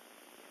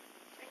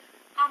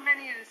 How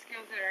many of the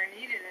skills that are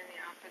needed in the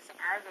office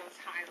are those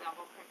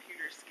high-level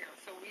computer skills?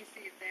 So we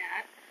see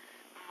that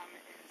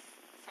as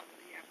some of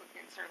the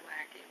applicants are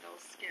lacking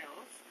those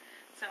skills.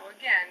 So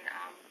again,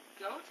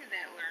 go to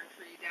that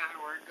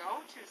learnfree.org,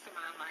 go to some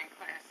online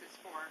classes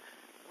for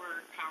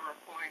Word,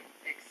 PowerPoint,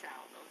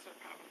 Excel. Those are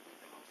probably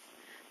the most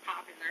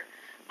popular.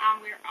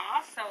 We're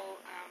also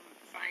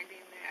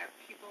finding that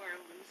people are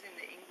losing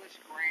the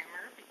English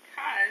grammar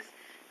because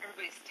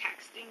everybody's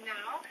texting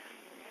now.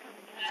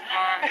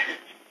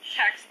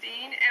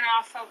 Texting and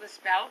also the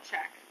spell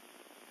check.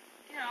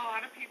 A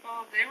lot of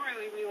people, they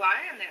really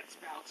rely on that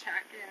spell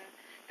check, and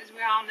as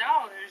we all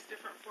know, there's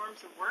different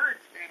forms of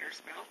words that are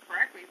spelled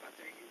correctly, but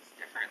they're used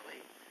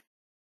differently.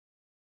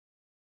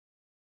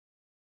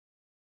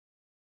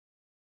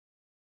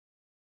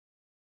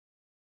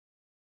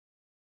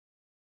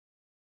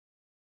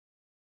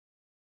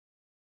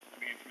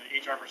 From the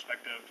HR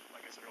perspective,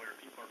 like I said earlier,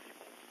 people are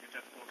people. You have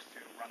to have folks to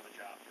run the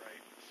job, right?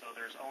 So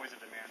there's always a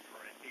demand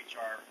for an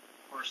HR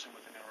person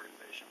within an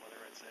organization, whether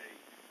it's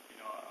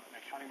an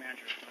accounting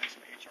manager doing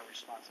some HR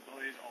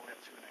responsibilities, all the way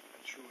up to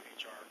a true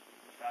HR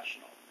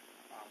professional.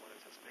 Whether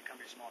it's a big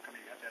company, small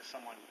company, you have to have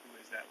someone who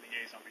is that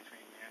liaison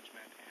between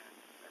management and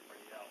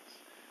everybody else.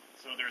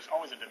 So there's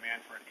always a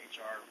demand for an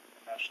HR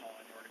professional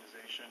in the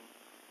organization.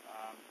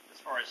 As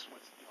far as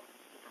what's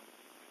different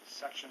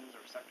sections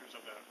or sectors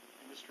of the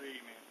industry,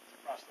 it's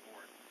across the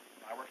board.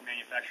 I work in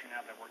manufacturing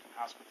now, but I've worked in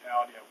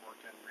hospitality, I've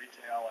worked in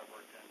retail, I've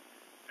worked in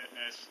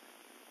fitness.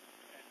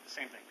 And the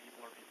same thing,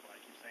 people are people. I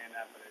keep saying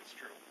that, but it's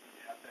true.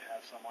 You have to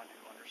have someone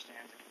who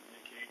understands and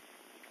communicate.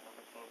 You can work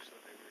with folks so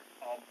that they're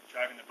all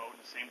driving the boat in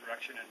the same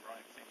direction and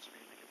running at the same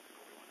speed to get to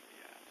where we want to be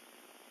at.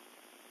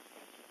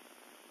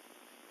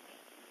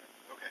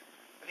 Okay.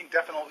 I think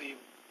definitely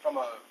from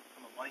a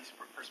money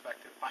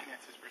perspective,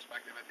 finances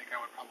perspective, I think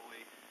I would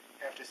probably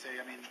have to say,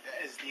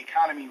 as the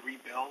economy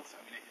rebuilds,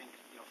 I think,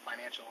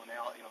 financial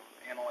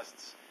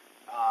analysts,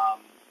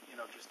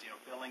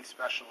 billing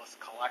specialists,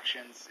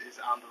 collections is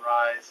on the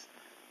rise.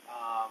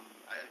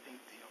 I think,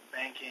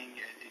 banking,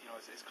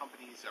 as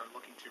companies are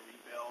looking to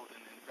rebuild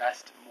and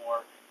invest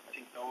more, I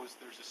think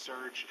there's a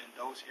surge in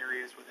those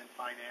areas within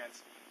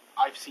finance.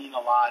 I've seen a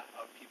lot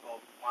of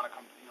people want to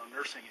come,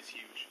 nursing is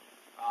huge.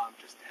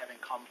 Just having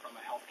come from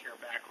a healthcare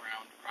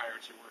background prior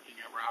to working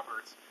at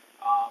Roberts,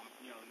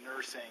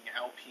 nursing,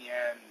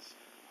 LPNs,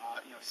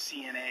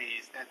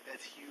 CNAs,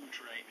 that's huge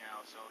right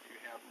now. So if you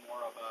have more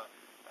of a,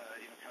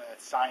 kind of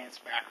that science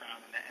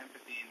background and that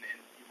empathy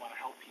and you want to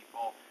help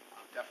people,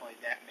 definitely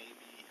that may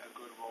be a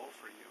good role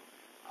for you.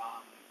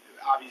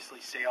 Obviously,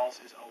 sales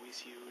is always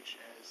huge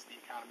as the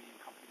economy and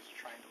companies are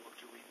trying to look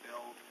to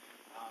rebuild,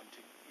 to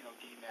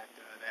gain that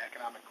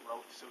economic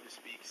growth, so to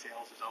speak.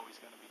 Sales is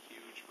always going to be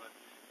huge, but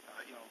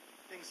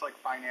things like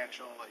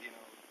financial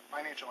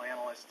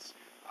analysts,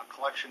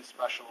 collection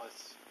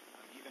specialists,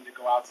 even to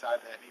go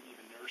outside that, maybe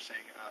even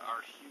nursing,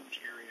 are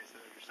huge areas that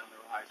are just on the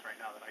rise right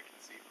now that I can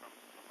see from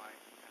my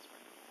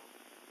aspect of the world.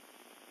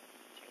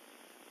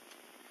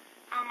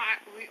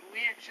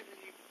 We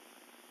actually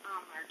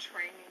are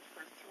training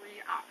for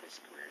 3 office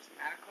careers: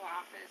 medical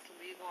office,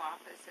 legal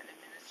office, and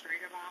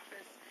administrative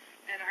office.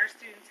 And our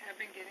students have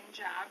been getting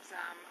jobs.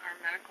 Our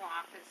medical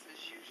office is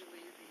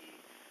usually the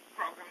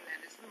program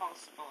that is the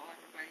most full.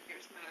 Everybody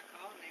hears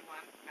medical and they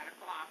want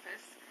medical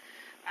office.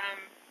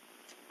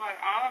 But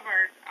all of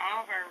our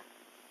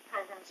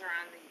programs are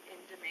on the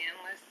in-demand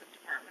list, the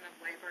Department of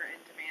Labor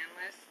in-demand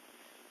list,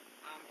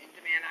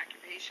 in-demand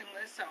occupation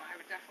list. So I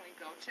would definitely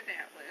go to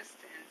that list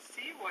and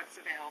see what's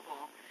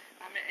available.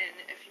 And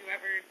if you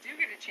ever do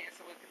get a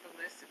chance to look at the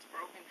list, it's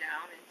broken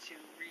down into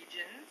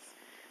regions.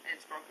 And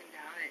it's broken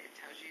down. It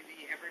tells you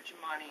the average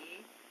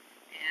money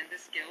and the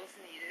skills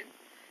needed.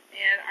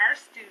 And our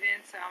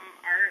students,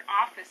 our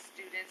office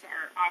students,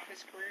 our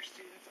office career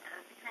students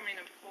are becoming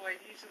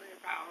employed usually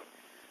about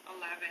 $11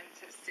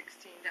 to $16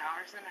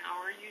 an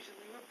hour,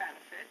 usually with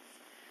benefits.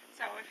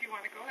 So if you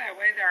want to go that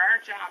way, there are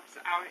jobs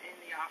out in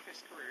the office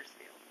careers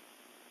field.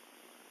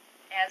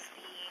 As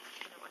the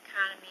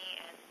economy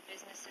and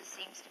businesses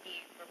seems to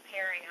be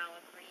repairing, I'll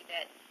agree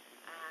that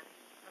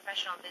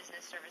professional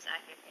business service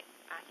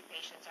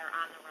occupations are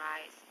on the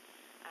rise,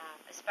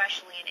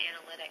 especially in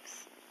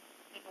analytics.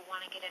 People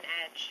want to get an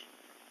edge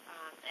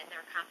in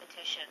their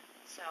competition.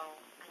 So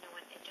I know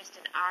just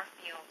in our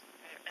field,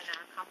 in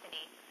our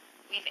company,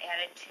 we've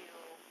added to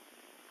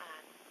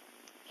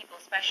people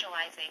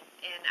specializing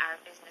in our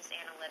business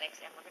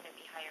analytics, and we're going to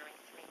be hiring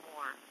 3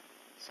 more.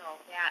 So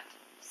that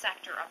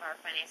sector of our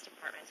finance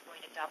department is going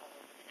to double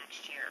over the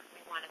next year.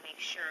 We want to make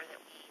sure that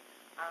we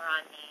are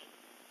on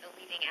the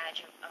leading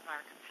edge of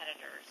our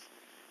competitors.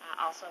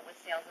 Also with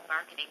sales and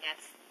marketing,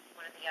 that's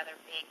one of the other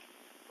big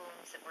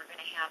booms that we're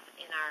going to have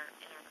in our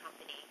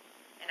company.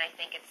 And I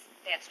think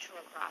that's true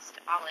across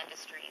all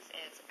industries,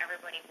 is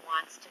everybody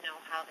wants to know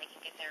how they can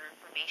get their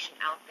information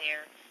out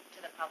there to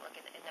the public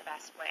in the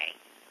best way.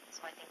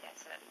 So I think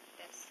that's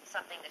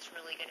something that's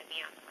really going to be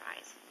on the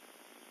rise.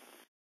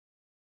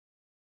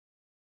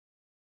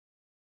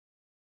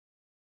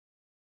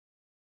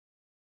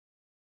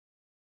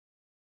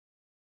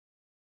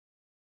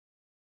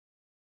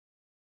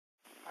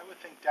 I would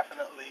think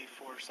definitely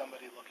for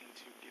somebody looking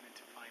to get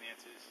into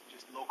finances,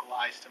 just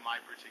localized to my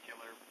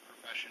particular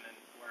profession and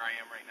where I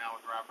am right now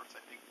with Roberts,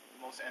 I think the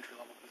most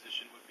entry-level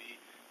position would be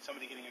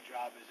somebody getting a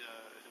job as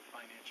a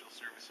financial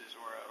services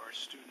or a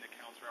student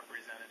accounts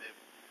representative,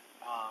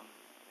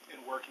 and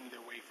working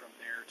their way from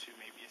there to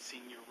maybe a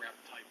senior rep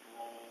type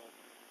role,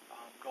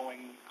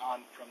 going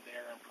on from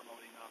there and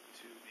promoting up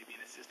to maybe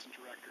an assistant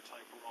director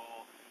type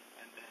role,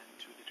 and then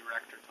to the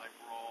director type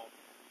role.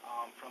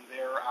 From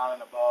there on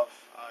and above,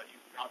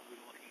 you're probably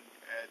looking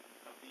at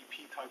a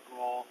VP type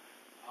role,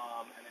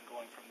 and then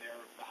going from there,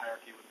 the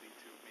hierarchy would lead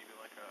to maybe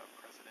like a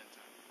president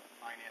of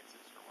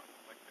finances or one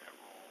like that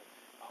role.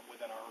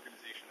 Within our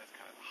organization, that's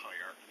kind of the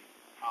hierarchy,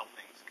 how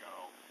things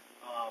go.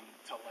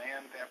 To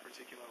land that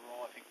particular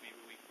role, I think maybe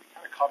we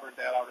kind of covered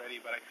that already,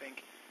 but I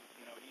think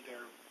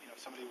either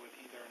somebody with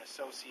either an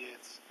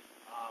associate's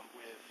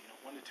with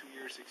 1 to 2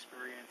 years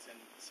experience in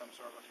some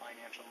sort of a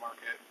financial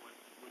market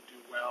would do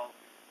well.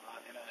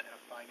 In a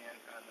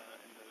finance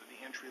in the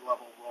entry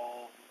level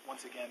role.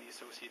 Once again, the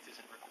associates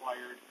isn't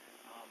required.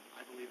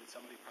 I believe that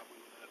somebody probably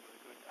with a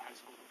good high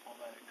school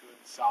diploma and a good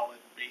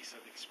solid base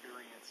of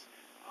experience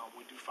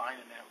would do fine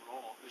in that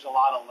role. There's a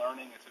lot of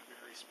learning. It's a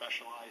very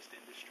specialized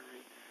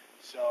industry,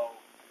 so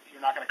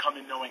you're not going to come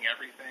in knowing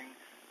everything.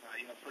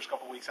 The first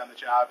couple weeks on the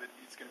job,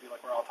 it's going to be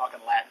like we're all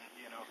talking Latin.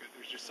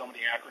 There's just so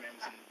many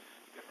acronyms and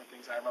different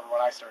things. I remember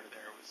when I started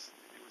there, it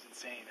was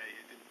insane.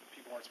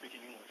 People weren't speaking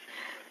English.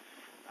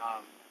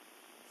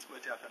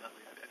 But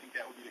definitely, I think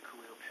that would be the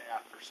career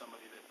path for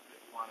somebody that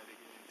wanted to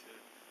get into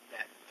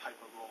that type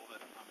of role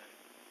that I'm in.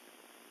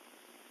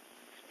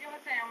 The only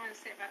thing I'm going to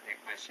say about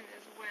that question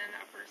is when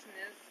a person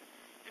is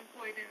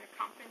employed in a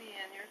company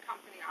and your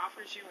company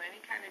offers you any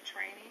kind of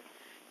training,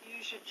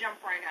 you should jump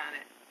right on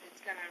it.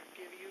 It's going to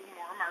give you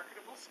more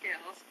marketable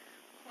skills,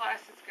 plus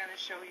it's going to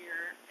show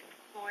your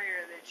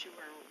employer that you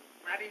are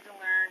ready to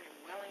learn,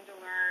 you're willing to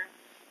learn,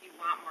 you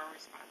want more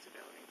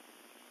responsibility.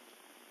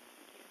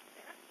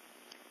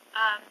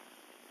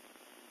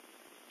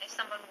 If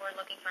someone were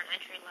looking for an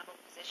entry-level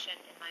position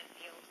in my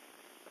field,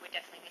 it would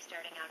definitely be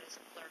starting out as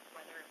a clerk,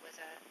 whether it was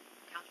a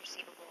accounts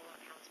receivable or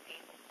accounts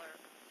payable clerk.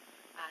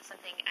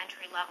 Something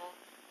entry-level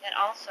that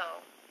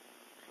also,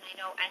 and I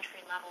know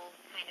entry-level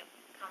kind of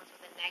comes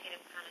with a negative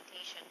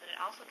connotation, but it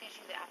also gives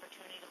you the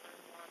opportunity to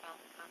learn more about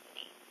the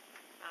company.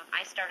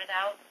 I started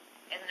out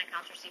as an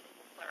accounts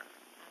receivable clerk.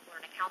 We're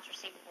an accounts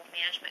receivable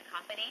management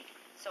company,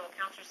 so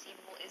accounts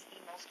receivable is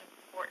the most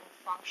important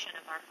function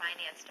of our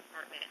finance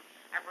department.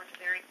 I worked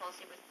very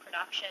closely with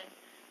production,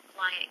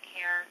 client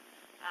care,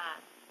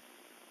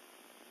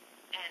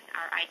 and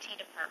our IT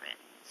department.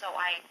 So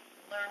I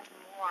learned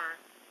more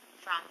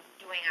from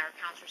doing our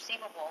accounts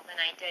receivable than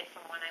I did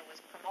from when I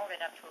was promoted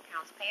up to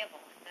accounts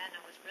payable. And then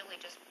I was really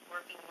just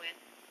working with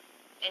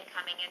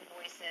incoming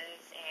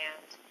invoices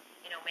and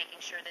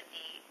making sure that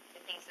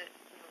the things that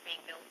we were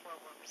being billed for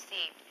were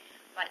received.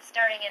 But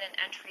starting at an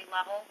entry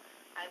level,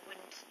 I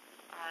wouldn't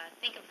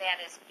think of that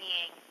as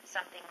being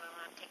something where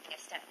I'm taking a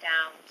step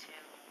down to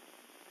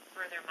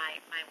further my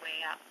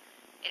way up.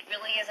 It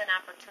really is an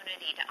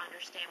opportunity to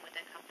understand what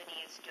the company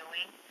is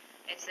doing.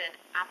 It's an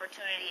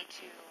opportunity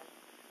to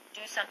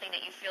do something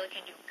that you feel you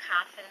can do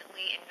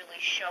confidently and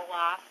really show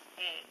off,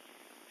 hey,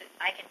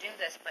 I can do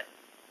this, but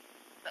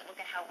look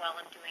at how well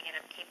I'm doing it.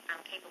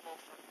 I'm capable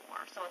for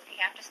more. So if you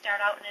have to start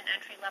out in an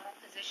entry-level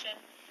position,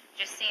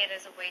 just see it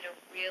as a way to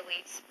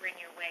really spring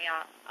your way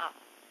up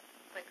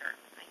quicker,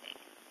 I think.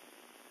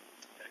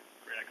 Okay,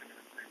 great. I couldn't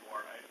agree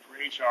more. For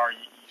HR,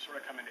 you sort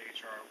of come into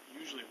HR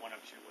usually one of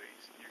 2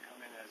 ways. You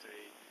come in as a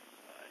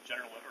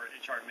general or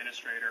HR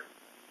administrator,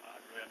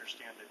 really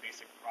understand the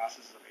basic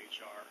processes of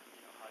HR.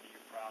 How do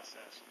you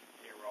process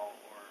payroll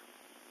or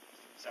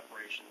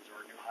separations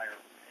or new hire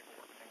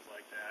paperwork, things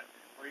like that.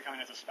 Or you come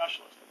in as a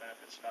specialist, a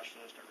benefits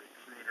specialist, a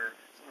recruiter,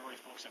 someone really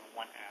focused on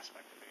one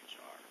aspect of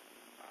HR.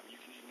 You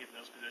can get in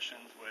those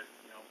positions with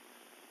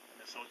an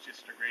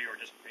associate's degree or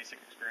just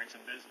basic experience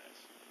in business.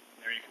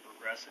 And there you can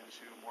progress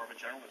into more of a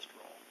generalist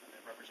role, and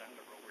a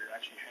representative role, where you're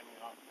actually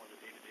handling off more of the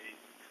day-to-day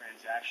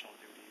transactional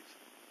duties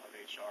of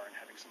HR and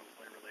having some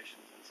employee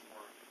relations and some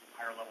more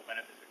higher-level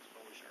benefits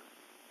exposure.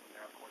 And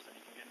there, of course, then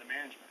you can get into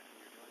management, and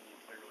you're doing the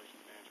employee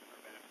relations management or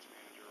benefits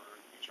manager or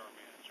HR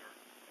manager.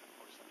 And, of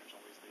course, then there's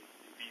always the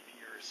VP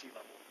or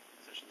C-level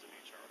positions in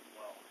HR.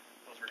 well.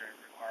 Those are going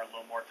to require a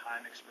little more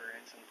time,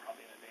 experience, and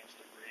probably an advanced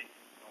degree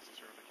and also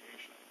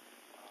certification.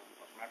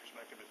 But from my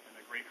perspective, it's been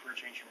a great career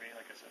change for me.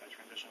 Like I said, I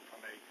transitioned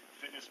from a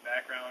fitness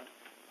background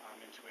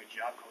into a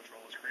job coach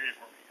role was created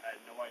for me. I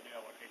had no idea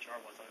what HR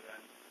was other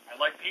than I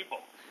like people.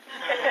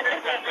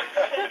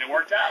 And it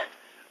worked out.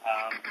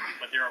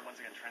 But there are, once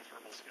again,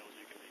 transferable skills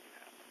you can make it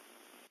happen.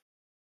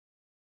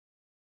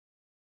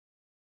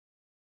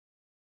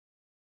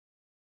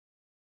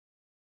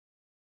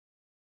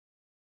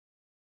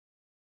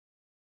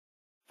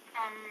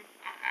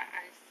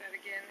 I said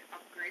again,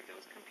 upgrade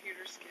those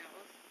computer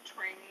skills,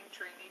 training,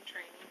 any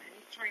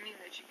training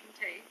that you can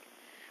take.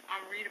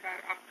 Read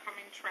about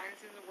upcoming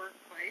trends in the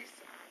workplace.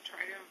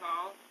 Try to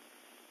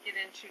get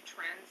into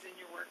trends in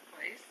your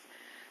workplace.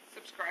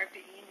 Subscribe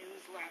to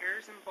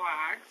e-newsletters and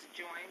blogs.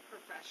 Join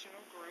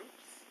professional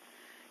groups.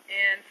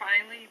 And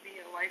finally, be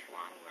a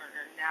lifelong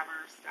learner.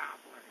 Never stop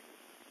learning.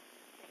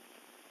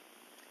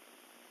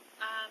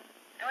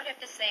 I would have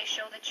to say,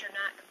 show that you're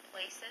not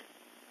complacent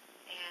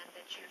and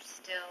that you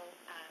still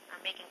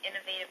are making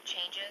innovative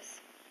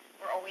changes.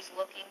 We're always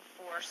looking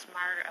for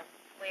a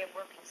way of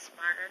working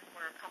smarter.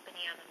 We're a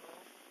company on the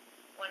move.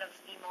 One of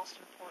the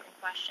most important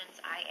questions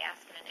I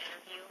ask in an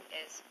interview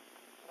is,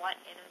 what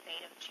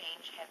innovative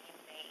change have you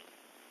made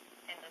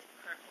in the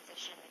current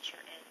position that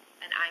you're in?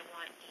 And I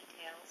want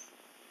details.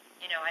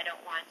 I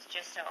don't want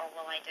just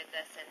I did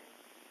this and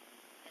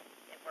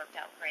it worked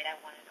out great. I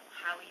want to know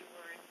how you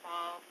were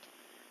involved,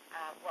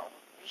 what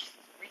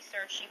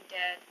research you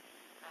did,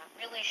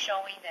 really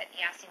showing that,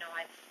 yes,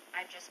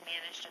 I've just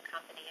managed a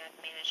company. I've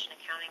managed an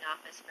accounting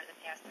office for the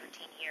past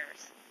 13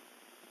 years.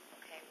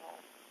 Okay,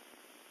 well,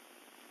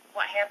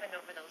 what happened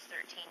over those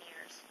 13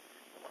 years?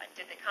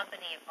 Did the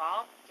company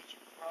evolve? Did you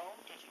grow?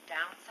 Did you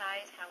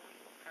downsize? How were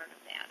you a part of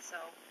that? So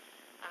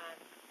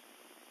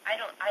I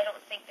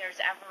don't think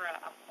there's ever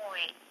a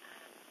point,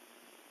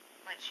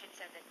 like she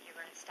said, that you're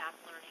going to stop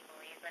learning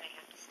or you're going to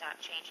have to stop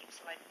changing.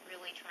 So I'd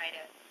really try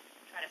to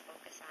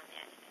focus on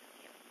that in an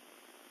interview.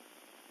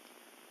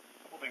 A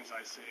couple things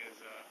I say is,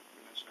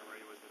 we mentioned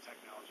already, was the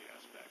technology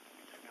aspect. I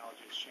mean,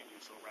 technology is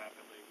changing so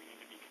rapidly. We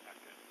need to be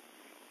connected.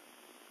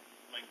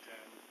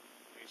 LinkedIn,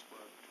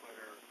 Facebook,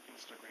 Twitter,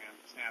 Instagram,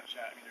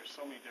 Snapchat. I mean, there's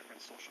so many different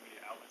social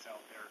media outlets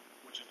out there.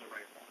 Which is the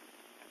right one?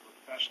 And for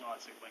professional,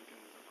 I'd say LinkedIn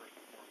is the first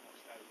and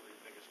foremost. That is where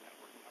your biggest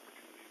networking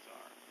opportunities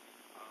are.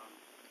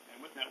 And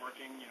with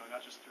networking,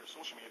 not just through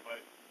social media, but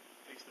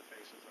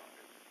face-to-face is a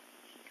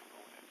key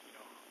component.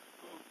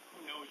 Who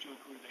knows you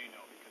and who they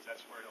know, because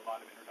that's where a lot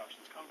of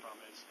introductions come from,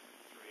 is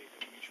through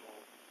a mutual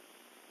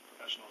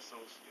professional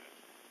associate.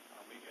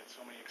 We get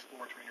so many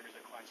exploratory interviews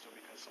at clients still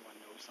because someone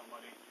knows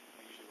somebody,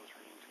 and usually will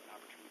turn into an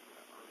opportunity for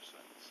that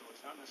person. So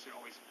it's not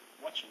necessarily always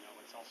what you know,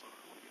 it's also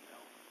who you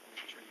know, and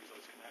making sure you use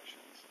those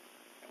connections.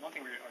 And one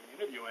thing we're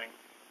interviewing,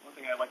 one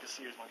thing I'd like to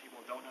see is when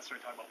people don't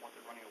necessarily talk about what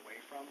they're running away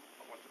from,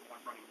 but what they're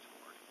running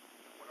toward.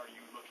 What are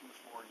you looking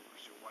for in your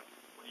pursuit? What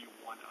do you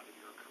want out of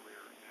your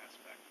career in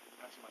aspect?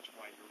 Not so much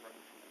why you're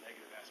running from the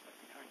negative aspect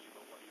behind you,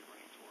 but what are you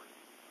running toward?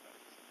 That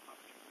is an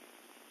opportunity.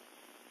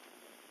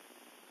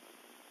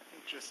 I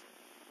think just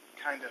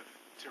kind of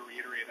to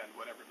reiterate on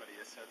what everybody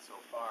has said so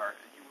far,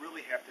 you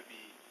really have to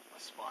be a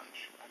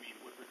sponge. I mean,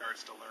 with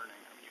regards to learning,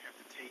 you have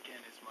to take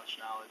in as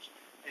much knowledge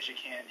as you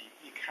can.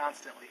 You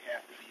constantly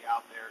have to be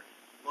out there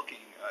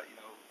looking.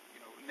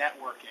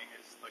 Networking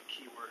is the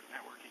key word.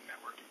 Networking.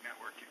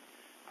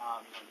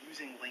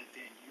 Using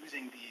LinkedIn,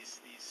 using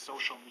these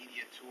social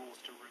media tools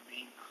to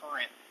remain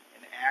current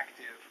and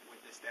active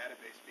with this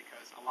database,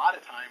 because a lot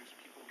of times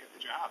people get the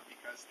job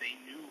because they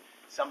knew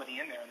somebody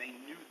in there and they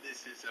knew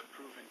this is a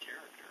proven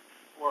character.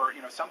 Or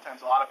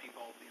sometimes a lot of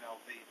people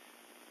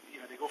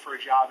they go for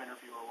a job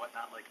interview or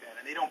whatnot like that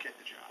and they don't get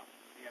the job.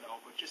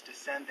 But just to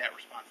send that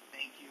response,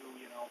 thank you.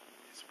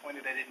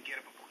 Disappointed I didn't get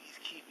it, but please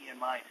keep me in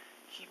mind.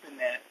 Keeping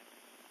that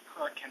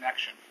current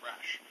connection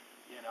fresh.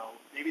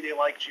 Maybe they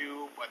liked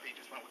you, but they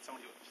just went with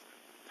somebody with just a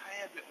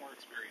tad bit more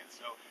experience.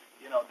 So,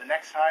 the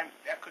next time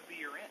that could be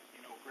your in.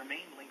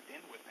 Remain linked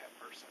in with that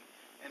person.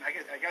 And I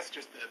guess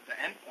just the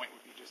end point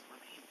would be just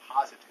remain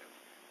positive.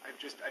 I've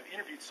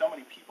interviewed so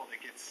many people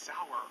that get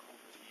sour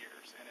over the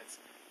years, and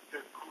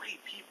they're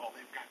great people.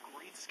 They've got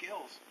great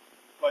skills,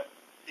 but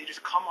they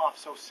just come off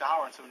so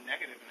sour and so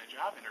negative in a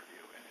job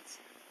interview. And it's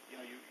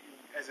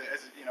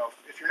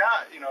if you're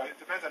not, it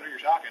depends on who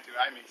you're talking to.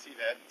 I may see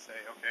that and say,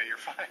 okay, you're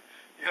fine.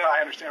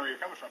 I understand where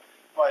you're coming from.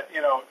 But,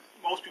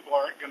 most people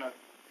aren't going to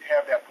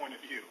have that point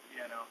of view,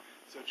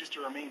 So just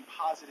to remain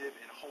positive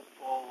and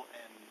hopeful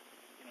and,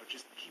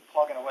 just keep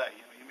plugging away.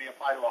 You may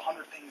apply to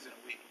 100 things in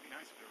a week. It'd be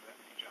nice if there were that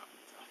many jobs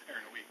out there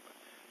in a week. But,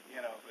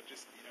 but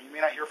just, you may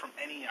not hear from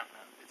any of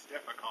them. It's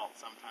difficult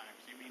sometimes.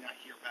 You may not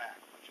hear back.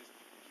 But just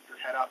keep your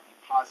head up, be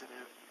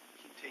positive,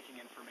 keep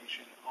taking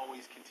information,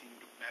 always continue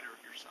to better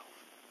yourself.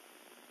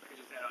 I could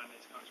just add on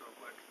these comments real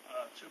quick.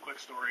 Two quick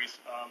stories.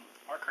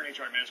 Our current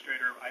HR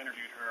administrator, I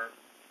interviewed her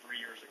 3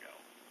 years ago,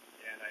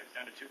 and I was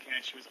down to 2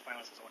 candidates. She was a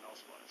finalist and someone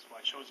else was.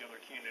 Well, I chose the other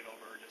candidate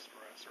over her just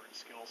for a certain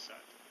skill set.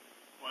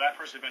 Well, that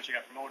person eventually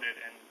got promoted,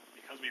 and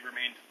because we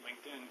remained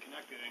LinkedIn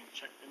connected and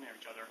checked in with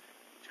each other,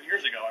 2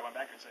 years ago I went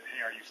back and said,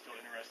 hey, are you still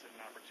interested in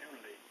an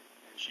opportunity?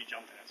 And she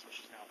jumped at it, so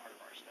she's now part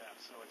of our staff.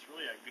 So it's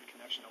really a good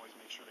connection to always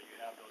make sure that you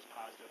have those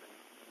positive and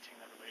maintain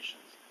that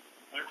relations.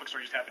 Another quick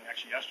story just happened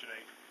actually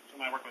yesterday.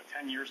 Someone I worked with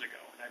 10 years ago,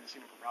 and I haven't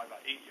seen him for probably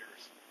about 8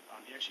 years.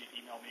 He actually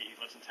emailed me. He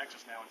lives in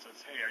Texas now and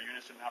says, hey, are you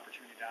interested in an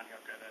opportunity down here?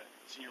 I've got a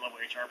senior level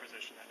HR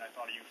position, and I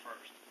thought of you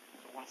first.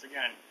 So once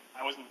again,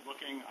 I wasn't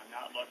looking, I'm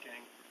not looking,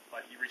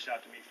 but he reached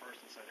out to me first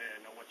and said, hey, I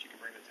know what you can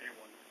bring to the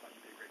table, and I thought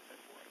you'd be a great fit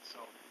for it.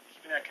 So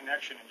keeping that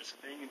connection and just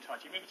staying in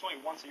touch, even if it's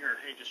only once a year,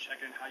 hey, just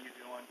check in, how you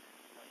doing?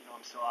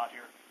 I'm still out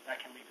here.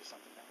 That can lead to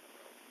something down the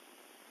road.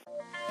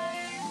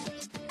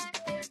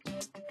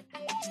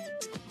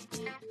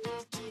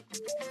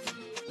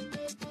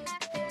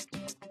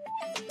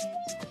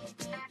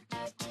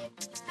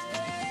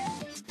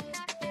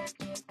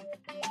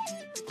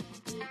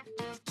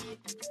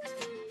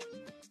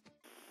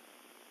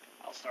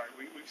 I'll start.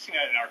 We've seen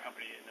that in our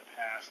company in the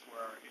past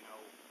where,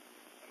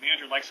 a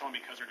manager likes someone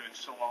because they're doing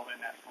so well in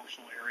that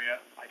functional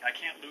area. I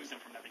can't lose them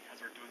from that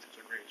because they're doing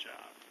such a great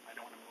job. I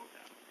don't want to move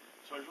them.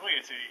 So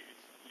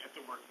you have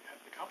to work,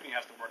 the company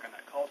has to work on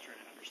that culture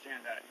and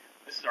understand that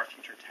this is our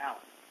future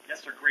talent.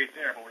 Yes, they're great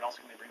there, but what else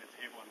can they bring to the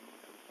table and move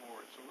them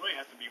forward? So it really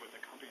has to be with the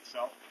company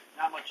itself.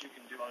 Not much you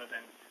can do other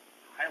than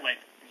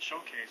highlight and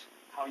showcase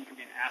how you can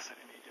be an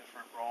asset in a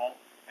different role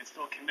and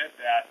still commit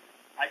that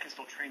I can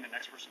still train the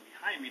next person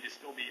behind me to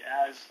still be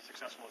as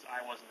successful as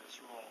I was in this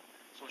role.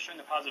 So showing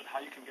the positive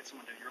how you can get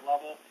someone to your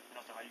level and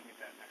also how you can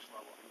get that next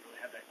level and really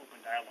have that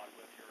open dialogue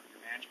with your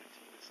management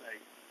team to say,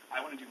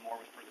 I want to do more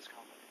for this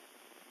company.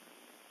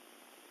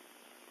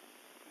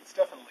 It's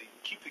definitely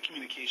keep the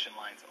communication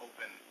lines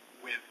open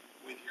with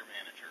your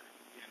manager.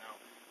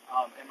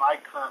 In my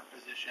current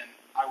position,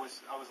 I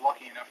was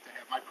lucky enough to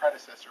have my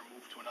predecessor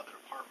move to another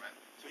department,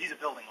 so he's a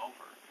building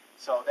over.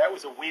 So that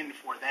was a win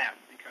for them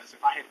because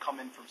if I had come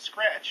in from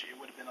scratch, it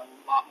would have been a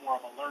lot more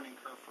of a learning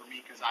curve for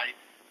me because I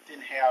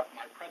didn't have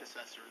my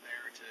predecessor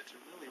there to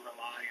really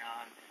rely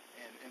on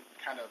and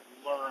kind of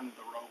learn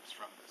the ropes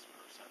from this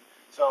person.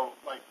 So,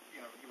 like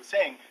he was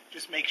saying,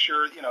 just make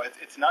sure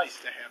it's nice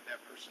to have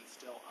that person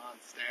still on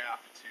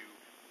staff to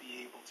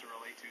be able to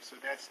relate to. So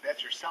that's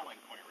your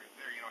selling point right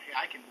there. Hey,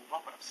 I can move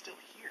up, but I'm still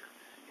here.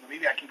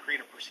 Maybe I can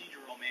create a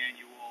procedural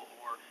manual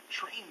or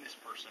train this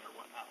person or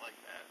whatnot like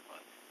that.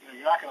 But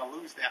you're not going to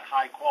lose that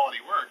high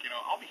quality work.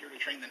 I'll be here to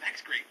train the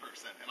next great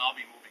person, and I'll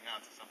be moving on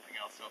to something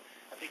else. So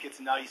I think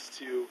it's nice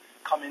to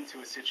come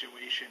into a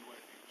situation with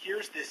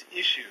here's this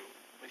issue,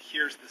 but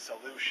here's the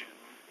solution.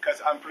 Because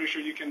I'm pretty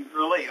sure you can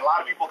relate. A lot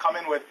of people come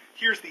in with,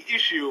 "Here's the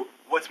issue.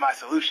 What's my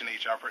solution,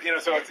 HR?"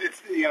 So it's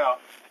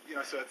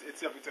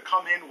to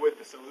come in with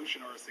the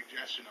solution or a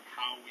suggestion of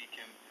how we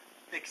can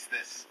fix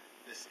this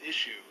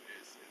issue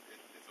is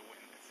a win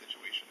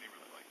situation. They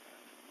really like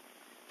that.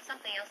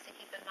 Something else to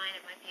keep in mind,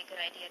 it might be a good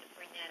idea to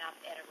bring that up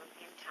at a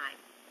review time.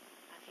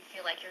 If you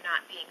feel like you're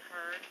not being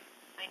heard,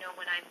 I know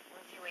when I'm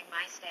reviewing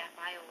my staff,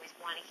 I always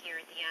want to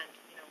hear at the end,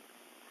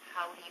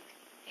 how do you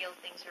feel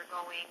things are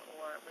going,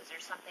 or was there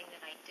something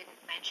that I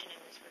didn't mention in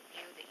this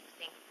review that you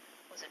think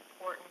was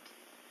important?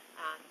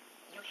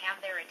 You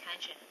have their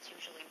attention. It's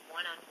usually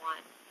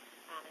one-on-one,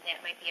 and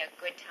that might be a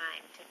good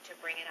time to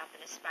bring it up,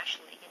 and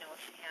especially,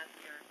 if you have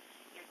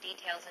your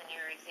details and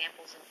your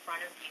examples in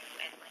front of you,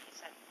 and like you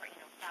said,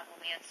 problem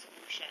and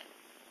solution,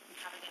 you're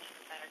probably going to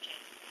have a better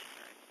chance of being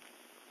heard.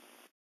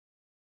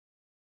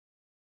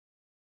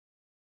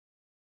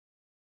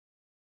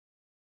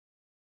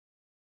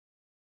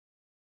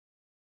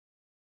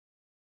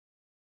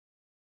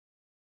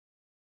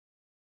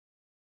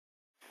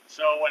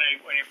 So when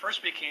I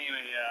first became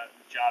a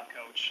job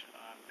coach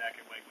back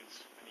at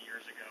Wegmans many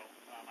years ago,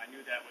 I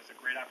knew that was a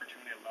great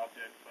opportunity. I loved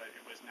it, but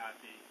it was not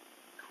the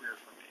career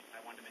for me.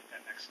 I wanted to make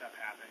that next step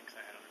happen because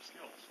I had other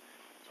skills.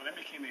 So I then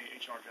became a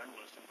HR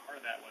generalist, and part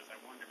of that was I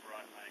wanted to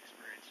broaden my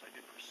experience. So I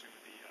did pursue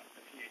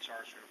the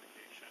PHR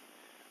certification.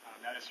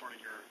 That is sort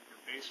of your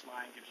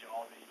baseline, gives you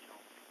all the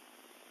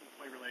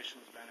employee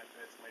relations,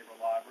 benefits, labor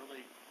law,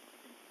 really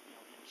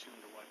in tune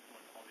to what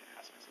all the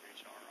aspects of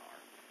HR are.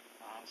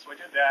 So I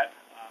did that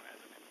as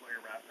an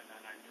employer rep, and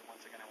then I knew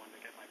once again I wanted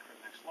to get my career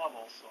next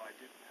level, so I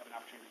did have an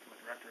opportunity to become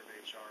a director of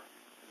HR,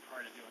 and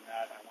prior to doing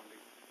that, I wanted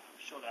to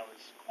show that I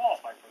was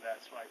qualified for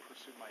that, so I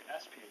pursued my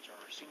SPHR,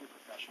 or Senior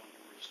Professional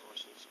Human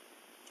Resources.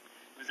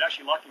 I was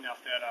actually lucky enough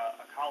that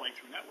a colleague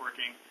through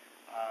networking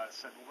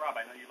said, well, Rob,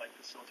 I know you like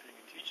facilitating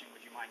and teaching,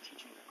 would you mind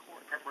teaching the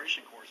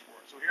preparation course for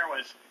it? So here I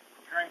was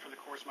preparing for the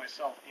course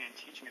myself and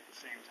teaching at the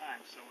same time,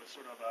 so it was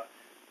sort of a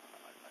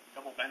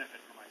double benefit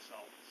for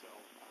myself. So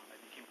I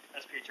became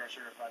SPHR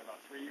certified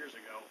about 3 years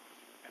ago.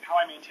 And how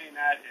I maintain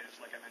that is,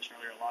 like I mentioned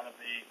earlier, a lot of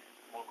the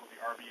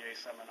RBA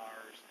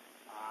seminars,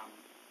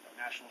 the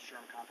National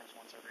SHRM Conference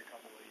once every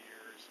couple of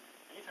years.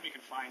 Anytime you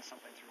can find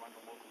something through one of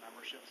the local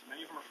memberships,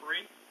 many of them are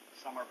free,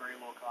 some are very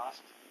low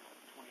cost,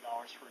 $20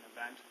 for an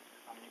event,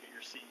 and you get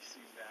your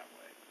CECs that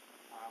way.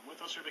 With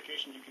those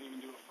certifications, you can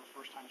even do it for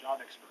first-time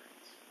job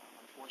experience.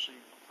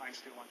 unfortunately, Klein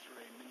Steel went through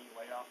a mini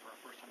layoff for our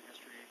first time in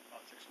history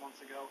about 6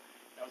 months ago.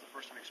 That was the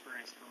first time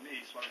experience for me,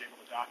 so I was able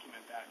to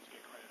document that and to get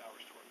credit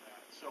hours toward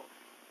that. So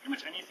pretty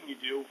much anything you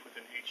do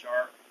within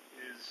HR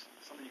is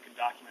something you can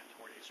document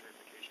toward a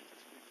certification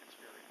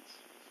experience.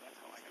 So that's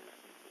how I got that.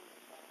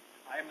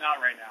 I am not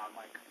right now.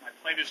 My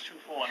plate is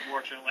too full,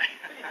 unfortunately.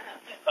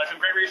 But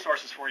some great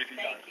resources for you if you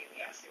Thank don't. you.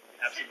 Yes.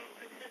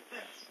 Absolutely.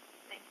 Yes.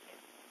 Thank you.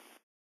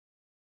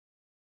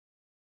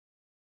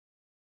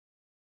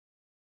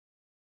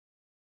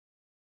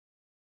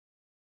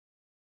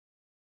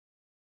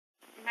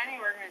 Many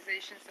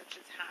organizations, such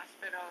as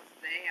hospitals,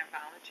 they have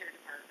volunteer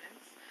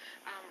departments.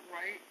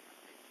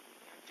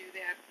 Do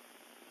that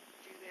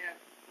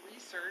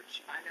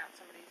research, find out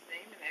somebody's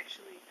name, and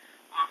actually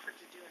offer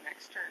to do an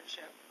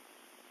externship.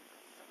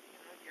 So,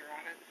 you're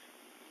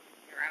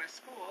out of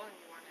school and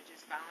you want to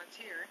just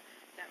volunteer.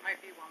 That might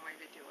be one way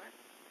to do it.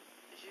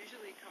 Because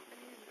usually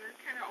companies, they're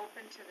kind of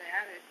open to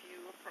that if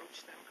you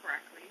approach them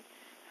correctly.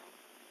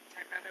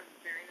 Type out a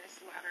very nice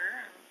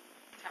letter and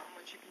tell them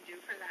what you can do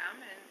for them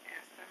and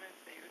ask them if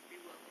they would be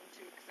willing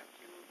to accept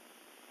you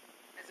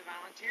as a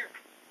volunteer.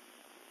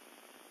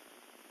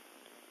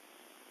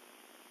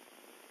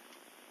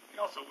 And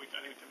also, I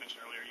think I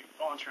mentioned earlier, you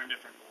volunteer on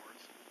different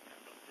boards,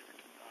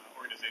 different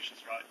organizations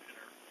throughout the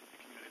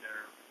community that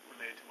are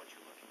related to what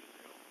you're looking to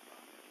do.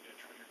 You can get a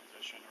treasurer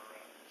position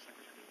or a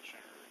secretary position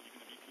or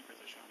even a VP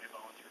position on a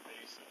volunteer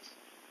basis.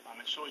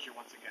 It shows you,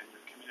 once again,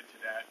 you're committed to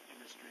that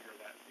industry or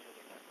that field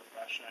or that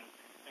profession,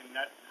 and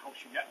that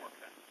helps you network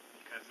then,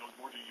 because those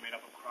boards are made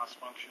up of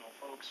cross-functional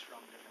folks from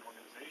different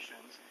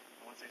organizations,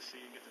 and once they see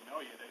and get to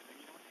know you, they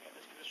think, hey,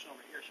 this position over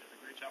here, she does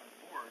a great job with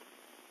the board,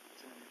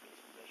 let's interview for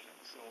this position.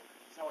 So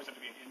it's not always have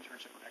to be an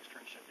internship or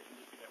externship, it can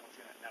just be that, once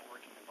again, that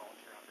networking and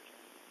volunteer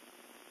opportunity.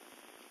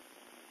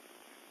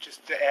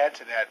 Just to add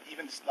to that,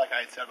 even like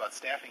I had said about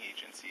staffing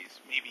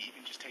agencies, maybe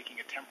even just taking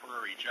a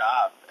temporary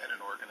job at an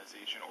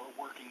organization or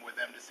working with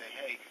them to say,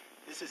 hey,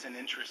 this is an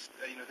interest,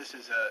 this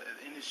is an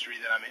industry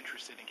that I'm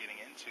interested in getting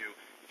into.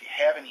 If you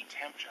have any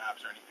temp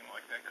jobs or anything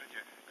like that,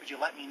 could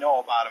you let me know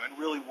about them? And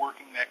really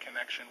working that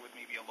connection with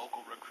maybe a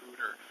local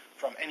recruiter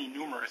from any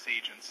numerous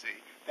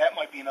agency, that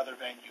might be another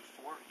venue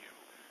for you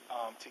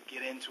to get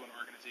into an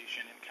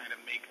organization and kind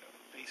of make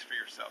face for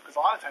yourself. Because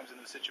a lot of times in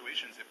those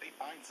situations, if they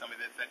find somebody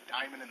that's that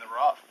diamond in the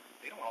rough,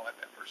 they don't want to let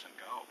that person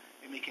go.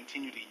 They may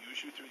continue to use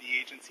you through the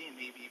agency and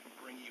maybe even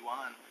bring you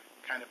on,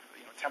 kind of,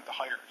 temp to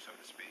hire, so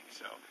to speak.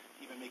 So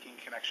even making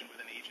a connection with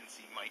an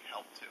agency might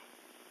help too.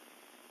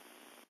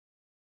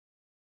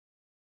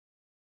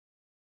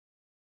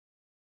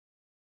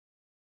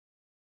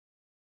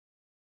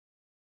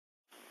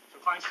 So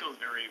Klein Steel is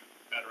very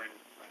veteran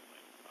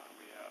friendly.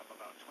 We have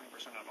about 20%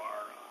 of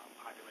our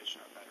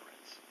population are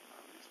veterans.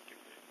 Just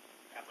given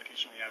the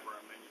application we have, we're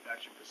a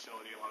manufacturing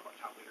facility. A lot of our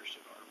top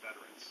leadership are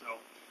veterans. So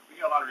we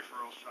get a lot of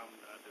referrals from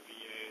the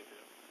VA,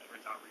 the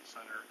Veterans Outreach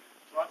Center.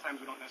 So a lot of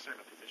times we don't necessarily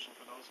have a position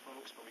for those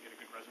folks, but we get a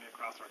good resume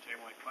across our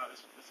table like, wow,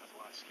 this has a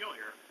lot of skill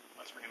here.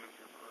 Let's bring them in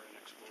for an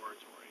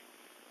exploratory.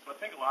 So I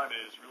think a lot of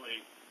it is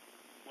really,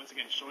 once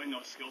again, showing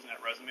those skills in that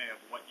resume of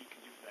what you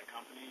can do for that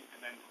company, and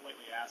then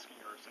politely asking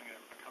or sending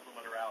a cover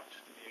letter out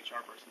to the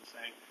HR person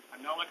saying, I'm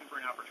now looking for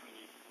an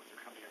opportunity with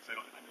your company because I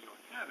know you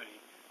don't have any.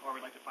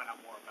 However, I'd like to find out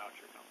more about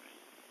your company.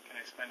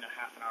 Can I spend a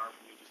half an hour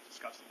from you just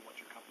discussing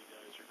what your company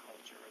does, your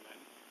culture, and then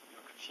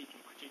critiquing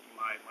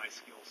my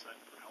skill set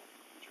for help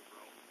for future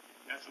growth.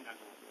 And that sometimes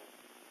will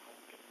help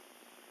get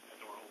that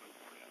door open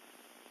for you.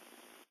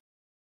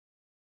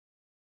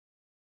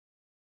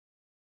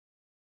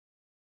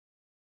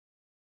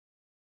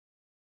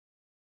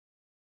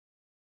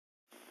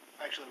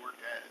 I actually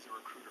worked as a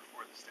recruiter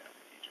for the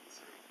staffing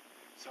agency.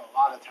 So a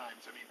lot of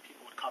times,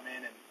 people would come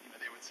in and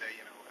they would say,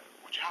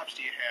 what jobs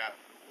do you have?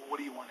 What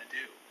do you want to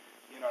do?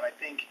 And I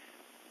think,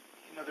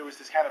 there was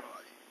this kind of,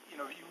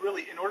 you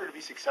really, in order to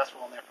be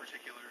successful in that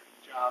particular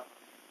job,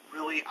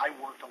 really, I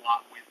worked a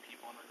lot with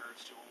people in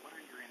regards to, what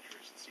are your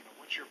interests?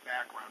 What's your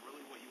background?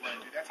 Really, what you want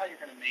to do? That's how you're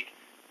going to make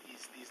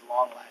these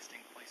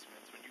long-lasting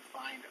placements. When you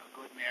find a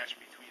good match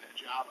between a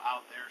job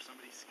out there,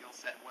 somebody's skill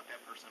set, and what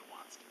that person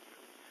wants to do.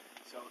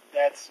 So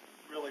that's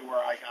really where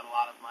I got a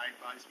lot of my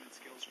advisement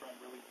skills from,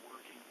 really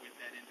working with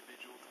that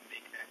individual to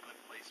make that good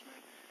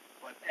placement.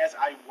 But as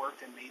I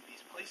worked and made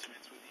these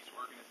placements with these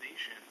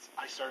organizations,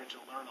 I started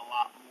to learn a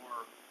lot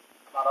more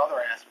about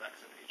other aspects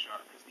of HR,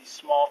 because these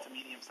small to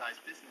medium-sized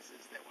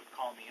businesses that would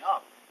call me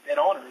up, that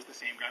owner is the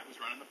same guy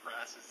who's running the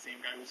press, is the same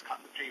guy who's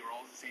cutting the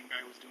payroll, is the same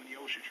guy who's doing the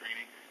OSHA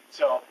training.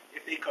 So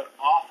if they could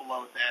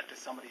offload that to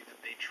somebody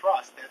that they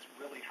trust, that's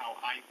really how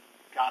I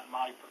got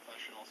my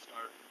professional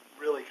start,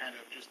 really kind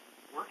of just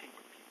working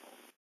with people.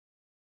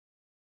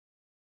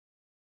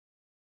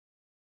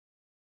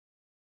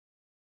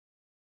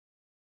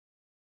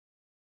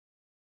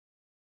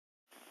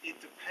 It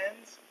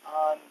depends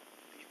on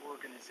the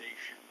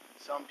organization.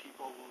 Some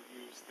people will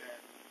use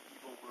that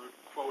evil word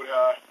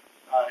quota.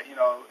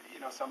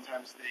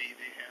 Sometimes they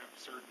have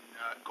certain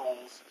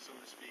goals, so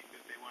to speak, that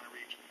they want to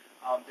reach.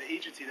 The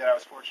agency that I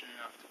was fortunate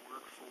enough to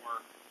work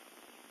for,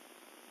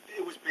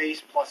 it was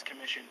base plus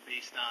commission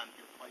based on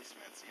your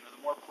placements. You know,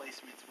 the more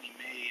placements we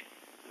made,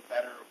 the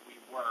better we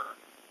were,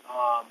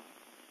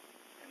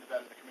 and the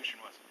better the commission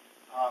was.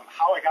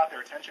 How I got their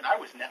attention, I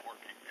was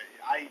networking.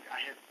 I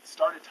had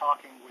started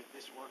talking with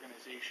this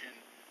organization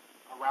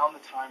around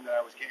the time that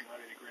I was getting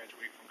ready to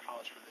graduate from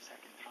college for the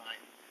second time,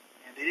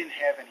 and they didn't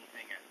have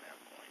anything at that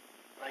point.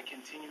 But I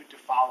continued to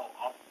follow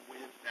up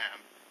with them,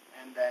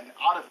 and then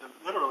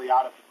literally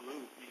out of the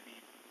blue, maybe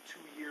 2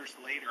 years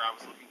later, I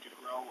was looking to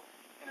grow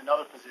in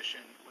another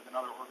position with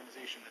another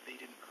organization that they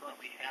didn't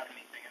currently have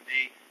anything, and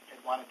they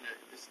had wanted to,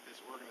 this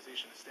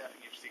organization, the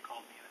staffing agency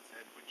called me and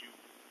said, would you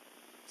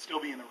still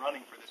be in the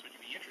running for this? Would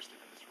you be interested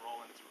in this role?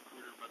 And it's a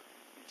recruiter, but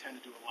you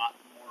tend to do a lot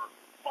more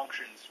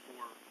functions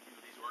for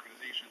these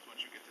organizations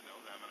once you get to know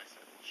them. And I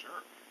said, well, sure.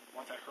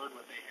 Once I heard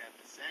what they had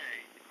to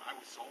say, I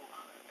was sold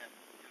on it, and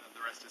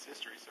the rest is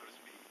history, so to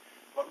speak.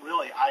 But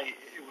really,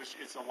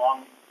 it's a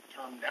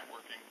long-term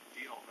networking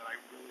deal that I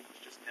really was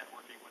just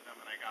networking with them,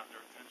 and I got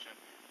their attention.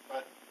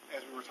 But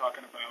as we were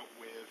talking about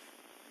with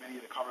many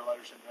of the cover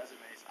letters and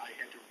resumes, I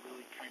had to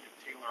really kind of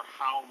tailor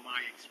how my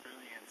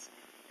experience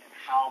and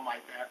how my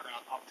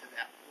background up to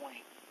that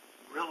point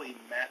really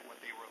met what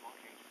they were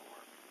looking for.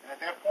 And at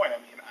that point,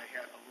 I mean, I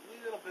had a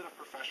little bit of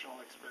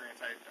professional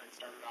experience. I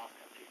started off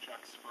at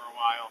Paychex for a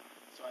while,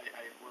 so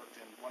I worked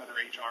in one of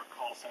their HR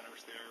call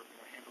centers there,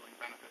 handling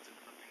benefits and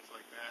different things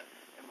like that.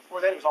 And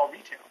before that, it was all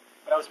retail,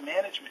 but I was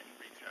management in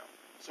retail.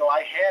 So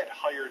I had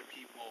hired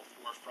people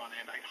for front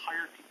end. I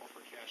hired people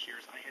for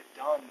cashiers. I had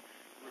done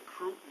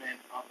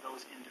recruitment of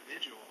those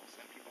individuals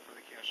and people for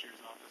the cashier's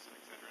office, and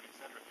et cetera, and et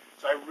cetera.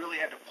 So I really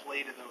had to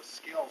play to those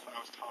skills when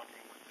I was talking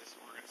with this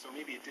organ. So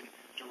maybe it didn't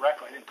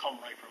directly, I didn't come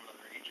right from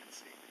another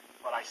agency,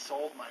 but I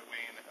sold my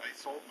way and I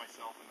sold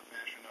myself in the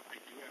fashion of I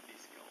do have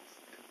these skills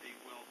and they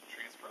will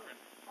transfer. And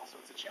also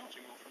it's a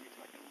challenging role for me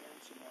too. I can learn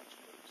so much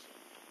too. So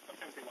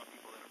sometimes they want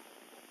people that are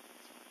moldable.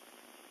 So.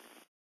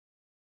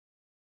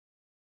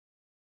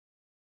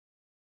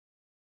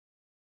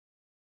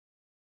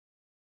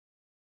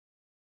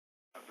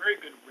 A very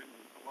good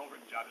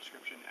well-written job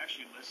description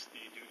actually lists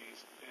the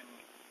duties in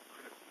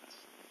criticalness.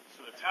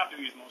 So the top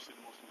duty is mostly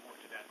the most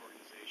important to that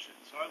organization.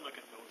 So I look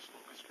at those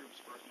focus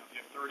groups first. If you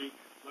have 30,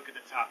 look at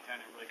the top 10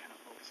 and really kind of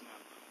focus on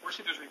them. Or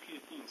see if there's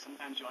repeated themes.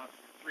 Sometimes you'll have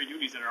 3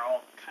 duties that are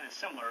all kind of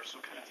similar,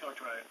 so kind of tailor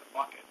to a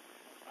bucket.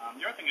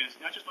 The other thing is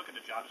not just look at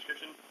the job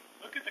description,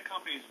 look at the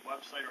company's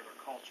website or their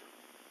culture,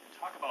 and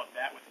talk about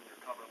that within your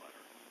cover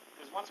letter.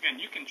 Because once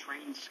again, you can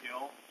train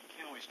skill, you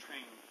can't always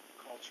train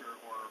culture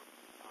or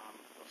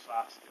those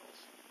soft skills.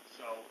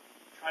 So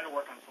try to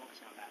work on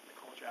focusing on that, the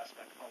culture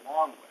aspect,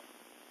 along with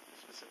the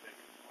specific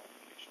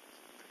qualifications.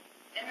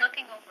 And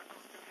looking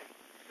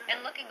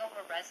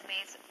over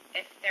resumes,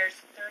 if there's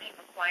 30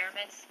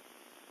 requirements,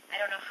 I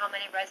don't know how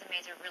many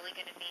resumes are really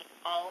going to meet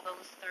all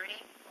those 30.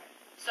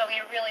 So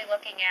you're really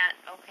looking at,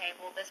 okay,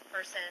 well, this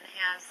person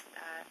has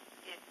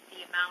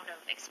the amount of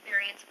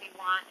experience we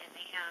want, and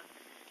they have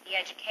the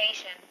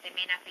education. They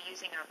may not be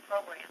using our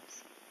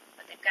programs,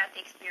 but they've got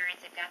the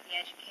experience, they've got the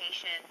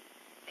education.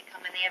 They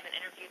come in, they have an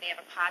interview, they have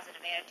a positive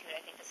attitude.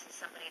 I think this is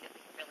somebody that we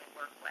can really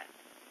work with.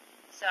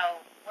 So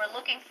we're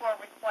looking for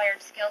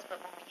required skills, but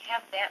when we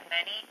have that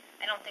many,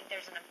 I don't think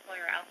there's an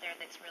employer out there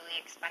that's really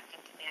expecting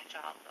to match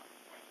all of them.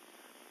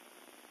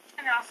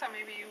 And also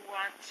maybe you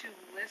want to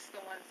list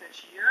the ones that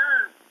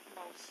you're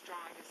most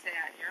strongest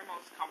at, you're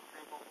most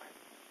comfortable with.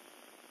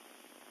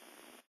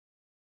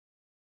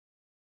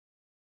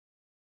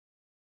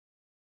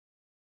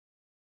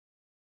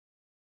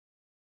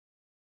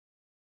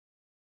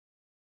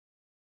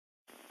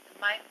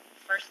 My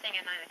first thing,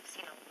 and I've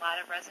seen a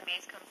lot of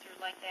resumes come through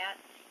like that,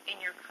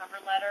 in your cover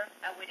letter,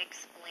 I would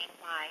explain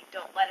why.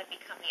 Don't let it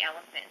become the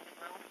elephant in the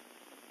room.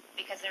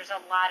 Because there's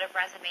a lot of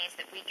resumes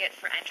that we get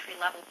for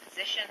entry-level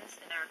positions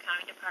in our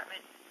accounting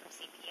department from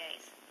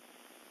CPAs.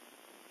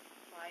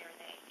 Why are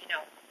they?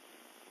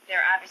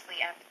 They're obviously,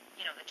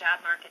 the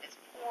job market is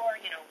poor.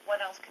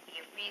 What else could be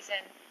a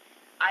reason?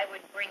 I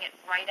would bring it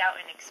right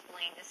out and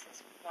explain this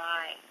is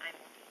why I'm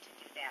looking to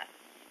do that.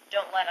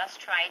 Don't let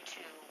us try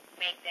to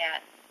make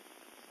that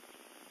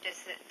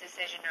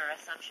decision or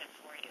assumption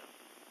for you.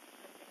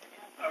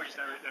 I would just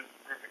say that's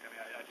perfect. I mean,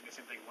 I think the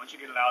same thing. Once you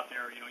get it out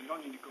there, you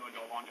don't need to go into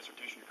a long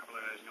dissertation or cover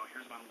letter as,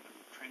 here's what I'm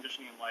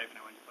transitioning in life, and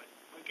I want to, but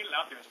get it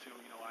out there as to,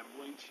 I'm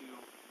willing to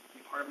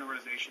be part of an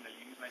organization that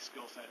use my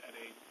skill set at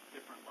a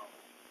different level.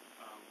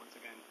 Once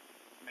again,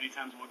 many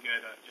times we'll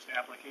get just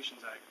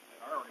applications at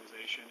our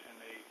organization, and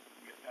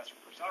we get asked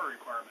for salary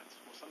requirements.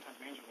 Well, sometimes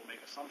managers will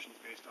make assumptions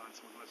based on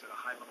someone who is at a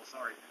high level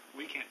salary.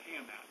 We can't pay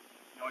them that.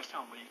 You always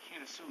tell them, well, you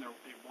can't assume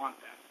they want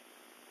that.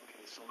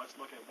 Okay, so let's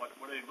look at what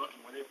are they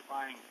looking, what are they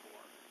applying for?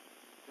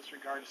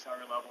 Disregard the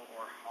salary level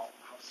or how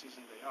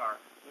seasoned they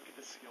are. Look at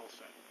the skill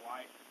set.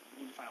 Why?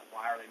 We need to find out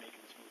why are they making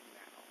this move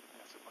now.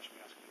 And that's the question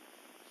we ask them.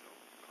 So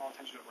call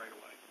attention to it right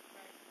away.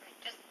 Right.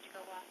 Just to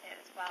go off that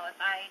as well, if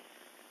I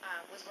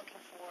was looking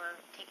for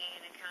taking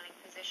an accounting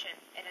position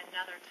in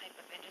another type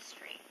of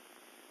industry,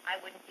 I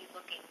wouldn't be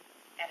looking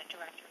at a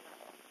director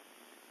level.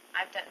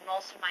 I've done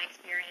most of my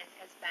experience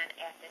has been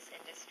at this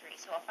industry.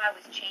 So if I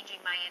was changing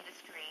my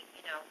industry,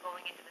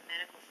 going into the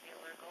medical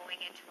field or going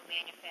into a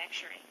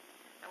manufacturing,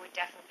 I would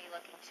definitely be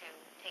looking to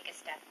take a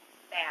step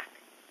back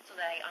so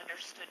that I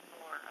understood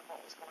more of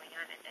what was going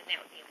on, and that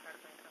would be a part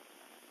of my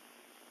company.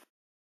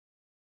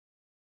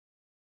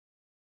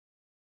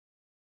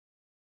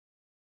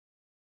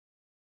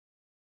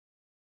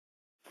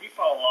 We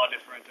follow a lot of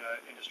different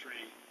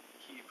industry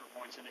key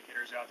performance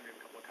indicators out there. We have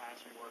a couple of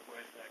clients we work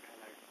with that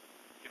kind of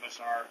give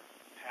us our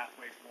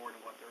pathway forward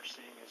and what they're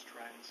seeing as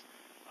trends.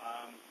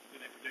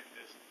 They predicted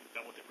this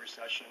double-dip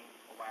recession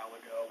a while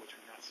ago, which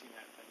we've not seen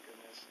that, thank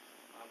goodness.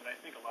 But I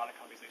think a lot of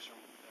companies that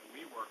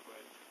we work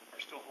with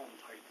are still holding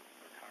tight to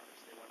their cars.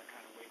 They want to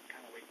kind of wait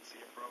and see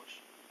approach.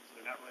 So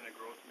they're not really in a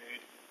growth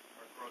mode.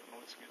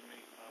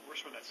 We're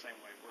sort of that same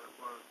way.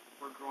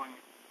 We're growing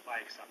by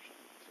exception.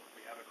 So if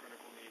we have a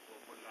critical need,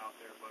 we'll put it out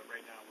there. But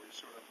right now, we're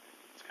just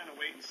kind of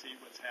wait and see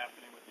what's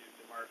happening with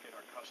the market,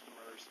 our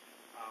customers.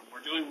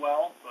 We're doing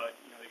well, but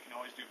you can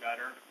always do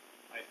better.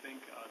 I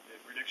think the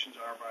predictions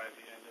are by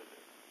the end of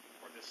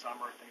this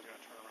summer, things are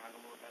going to turn around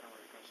a little better.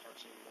 We're going to start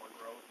seeing more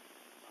growth.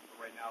 But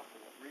right now, for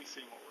what we're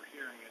seeing, what we're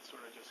hearing, it's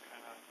sort of just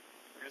kind of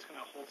we're just going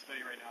to hold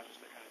steady right now,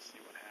 just to kind of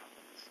see what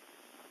happens.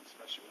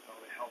 Especially with all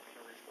the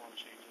healthcare reform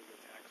changes, the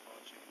tax law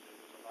changes.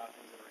 There's a lot of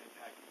things that are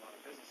impacting a lot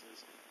of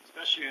businesses,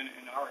 especially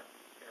in our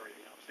area,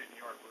 upstate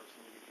New York, where it's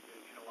going to be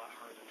getting hit a lot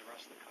harder than the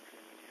rest of the country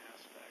in many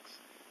aspects.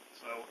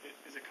 So,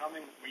 is it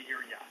coming? We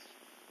hear yes.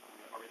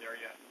 Are we there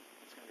yet?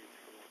 It's going to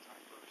take a little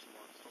time for some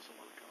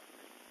more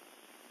recovery.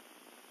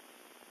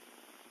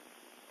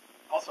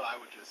 Also, I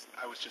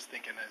was just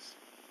thinking as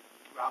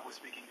Rob was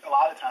speaking, a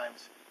lot of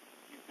times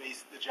you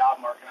base the job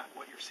market on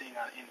what you're seeing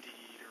on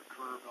Indeed or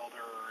Career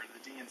Builder or the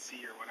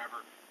DNC or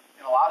whatever.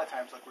 And a lot of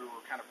times, like we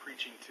were kind of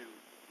preaching to,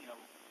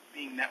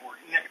 being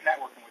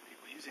networking with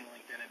people, using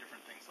LinkedIn and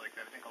different things like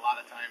that. I think a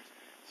lot of times,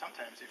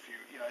 sometimes if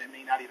it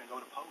may not even go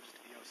to post.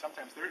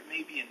 Sometimes there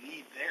may be a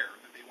need there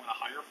that they want to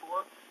hire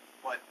for,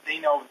 but they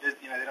know that,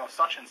 they know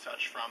such and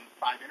such from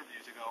 5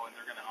 interviews ago, and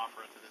they're going to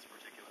offer it to this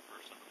particular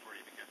person before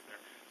it even gets there.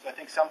 So I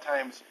think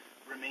sometimes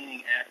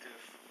remaining active,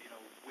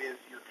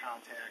 with your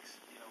contacts,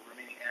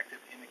 remaining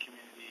active in the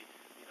community,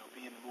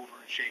 being the mover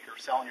and shaker,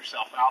 selling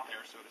yourself out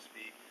there, so to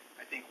speak,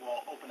 I think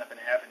will open up an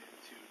avenue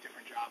to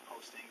different job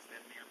postings that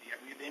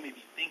they may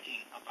be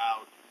thinking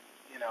about,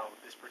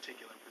 this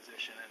particular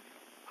position, and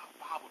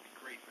Bob would be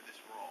great for this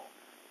role.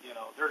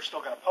 They're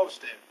still going to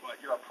post it, but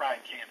you're a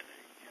prime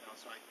candidate.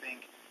 So I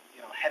think,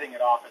 heading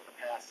it off at the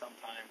pass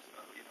sometimes,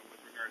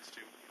 with regards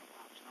to,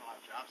 wow, there's not a lot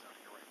of jobs out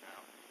here right now.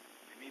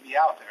 They may be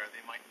out there.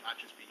 They might not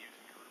just be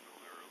using Career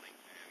Builder or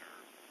LinkedIn or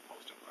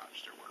posting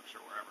Rochester Works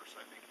or wherever.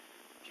 So I think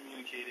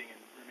communicating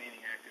and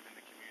remaining active in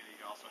the community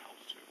also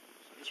helps too.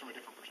 So just from a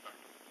different perspective.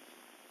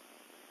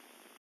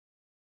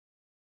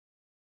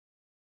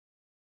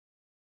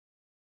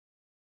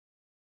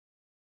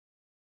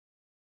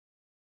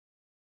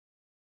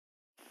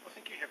 I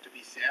think you have to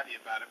be savvy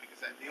about it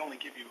because they only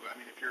give you. I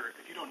mean, if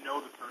you don't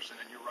know the person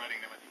and you're writing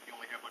them, I think you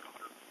only have like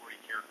 140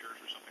 characters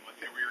or something like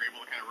that, where you're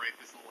able to kind of write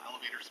this little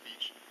elevator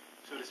speech,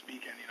 so to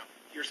speak, and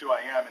here's who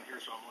I am and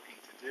here's what I'm looking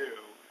to do.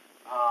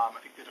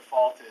 I think the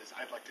default is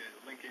I'd like to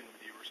link in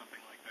with you or something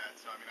like that.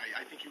 So I mean,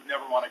 I think you'd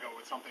never want to go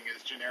with something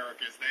as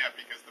generic as that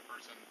because the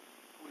person,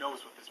 who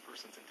knows what this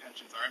person's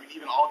intentions are. I mean,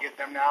 even I'll get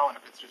them now, and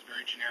if it's just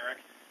very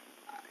generic,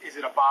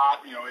 is it a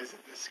bot? Is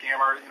it the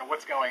scammer?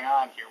 What's going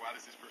on here? Why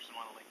does this person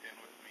want to link in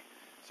with me?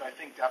 So I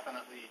think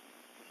definitely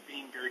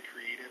being very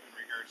creative in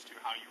regards to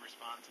how you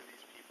respond to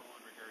these people,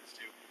 in regards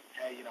to,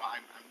 hey,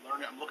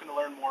 I'm looking to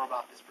learn more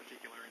about this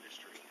particular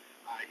industry.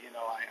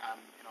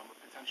 I'm a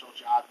potential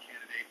job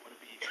candidate. Would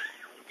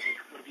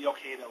it be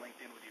okay to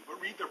LinkedIn with you? But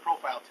read their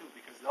profile too,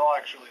 because they'll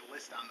actually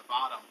list on the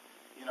bottom,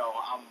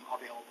 I'm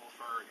available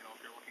for, if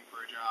you're looking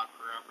for a job,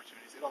 career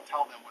opportunities. It'll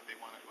tell them what they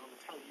want to.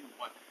 It'll tell you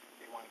what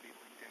they want to be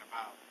LinkedIn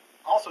about.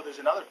 Also, there's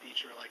another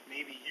feature, like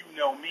maybe you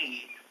know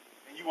me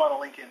and you want to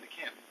link into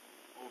Kim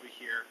over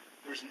here.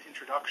 There's an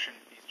introduction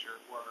feature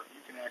where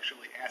you can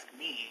actually ask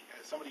me,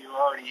 as somebody you're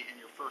already in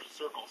your first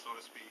circle, so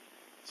to speak,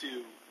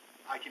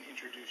 I can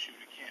introduce you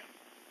to Kim.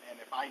 And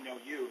if I know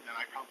you, then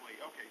I probably,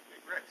 okay,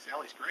 great,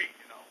 Sally's great,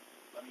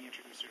 let me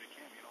introduce her to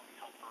Kim,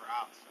 help her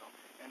out. So,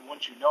 and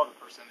once you know the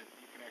person,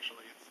 you can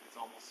actually, it's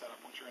almost set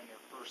up. Once you're in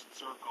their first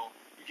circle,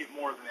 you get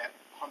more than that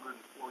 140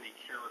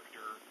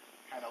 character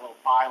kind of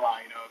little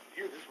byline of,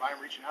 here, this is why I'm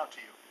reaching out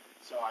to you.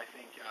 So I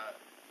think,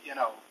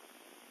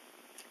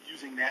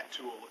 using that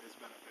tool is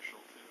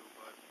beneficial too.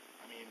 But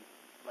I mean,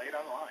 lay it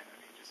on the line. I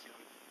mean, just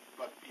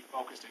but be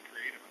focused and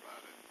creative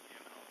about it.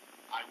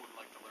 I would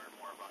like to learn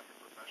more about your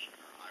profession,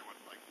 or I would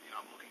like,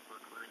 I'm looking for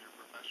a career in your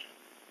profession.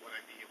 Would I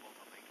be able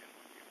to link in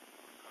with you,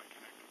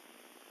 connect with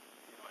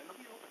you? And I'll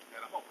be open to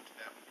that. I'm open to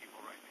that when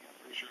people write me. I'm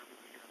pretty sure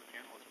everybody here on the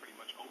panel is pretty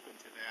much open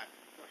to that.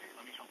 Hey,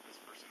 let me help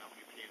this person out.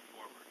 Let me pay it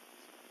forward.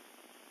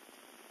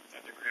 I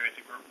agree. I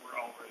think we're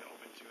all very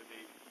open to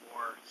the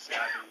more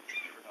savvy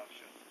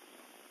introduction.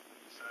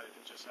 If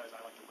it just says, I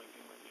like to link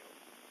in with you.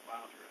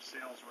 Wow, if you're a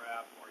sales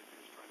rep or if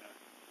you're just trying to,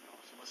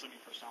 some solicit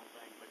me for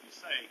something, but if you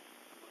say,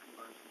 I'm looking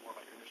to learn more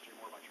about your industry,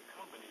 more about your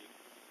company,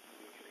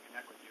 I'd be okay to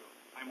connect with you,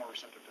 I'm more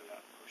receptive to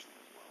that person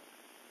as well.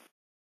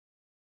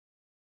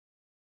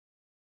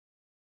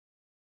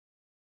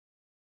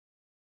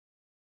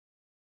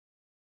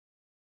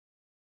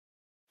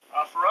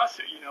 For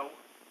us, it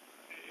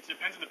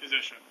depends on the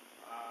position.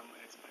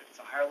 If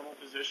it's a higher level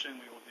position,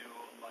 we will do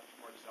a much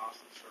more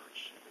exhaustive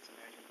search. If it's a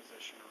management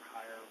position or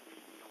higher,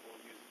 we'll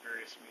use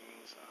various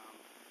means.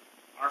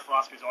 Our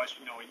philosophy is always,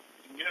 you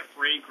can get it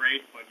free,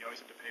 great, but you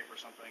always have to pay for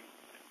something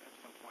at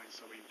some point.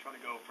 So we try to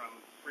go from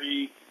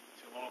free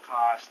to low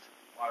cost,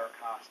 moderate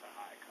cost to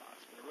high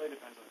cost. But it really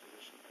depends on the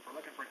position. If we're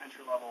looking for an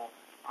entry level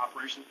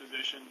operations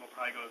position, we'll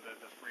probably go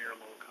the free or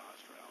low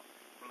cost route.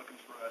 If we're looking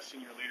for a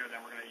senior leader,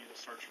 then we're going to use a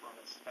search firm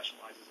that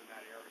specializes in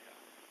that area.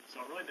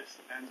 So it really just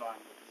depends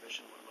on the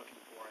position we're looking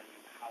for and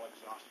how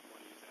exhaustive we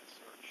want to use that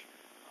search.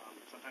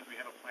 Sometimes we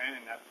have a plan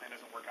and that plan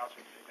doesn't work out,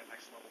 so we have to take that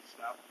next level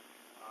step.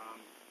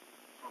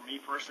 For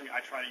me personally,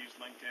 I try to use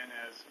LinkedIn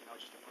as,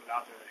 just to put it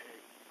out there, hey,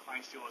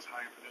 Klein Steel is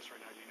hiring for this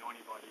right now. Do you know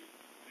anybody?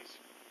 Please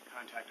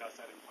contact us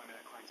at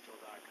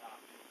employment@kleinsteel.com.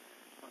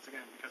 Once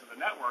again, because of the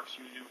networks,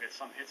 you do get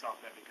some hits off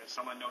that because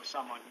someone knows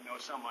someone who knows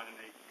someone and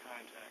they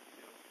contact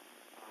you.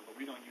 But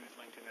we don't use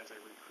LinkedIn as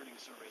a recruiting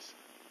service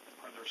as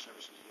part of their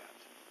services yet.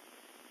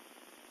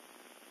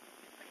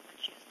 Pretty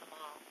much use them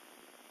all,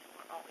 and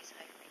we're always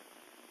hiring.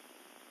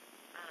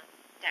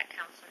 Debt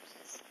counselors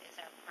is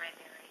our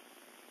primary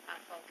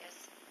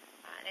focus.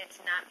 And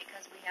it's not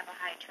because we have a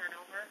high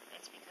turnover,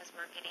 it's because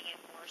we're getting in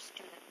more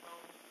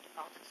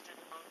defaulted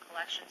student loan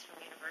collections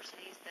from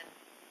universities than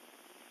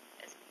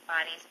as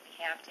bodies we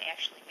have to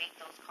actually make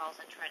those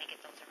calls and try to get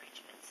those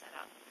arrangements set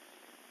up.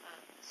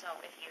 So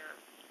if you're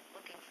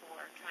looking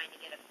for trying to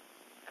get a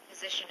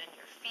position in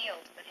your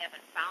field but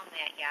haven't found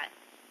that yet,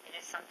 it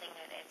is something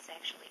that is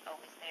actually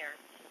always there,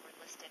 and we're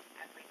listed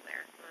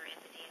everywhere. We're in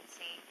the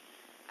DNC,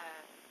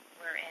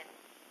 we're in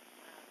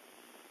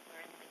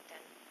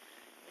LinkedIn.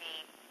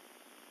 We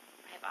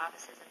have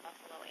offices in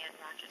Buffalo and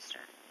Rochester,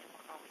 and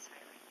we're always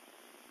hiring.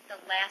 The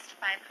last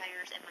 5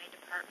 hires in my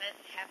department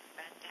have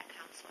been debt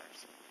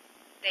counselors.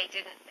 We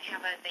didn't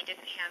have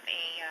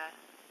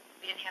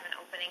an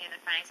opening in the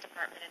finance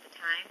department at the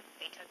time.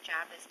 They took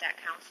job as debt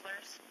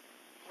counselors.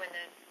 When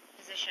the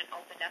position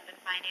opened up in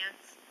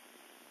finance,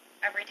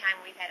 every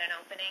time we've had an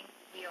opening,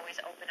 we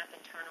always open up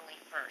internally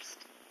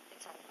first.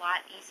 It's a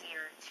lot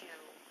easier to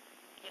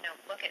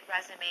look at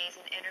resumes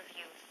and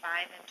interview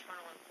 5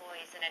 internal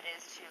employees than it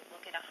is to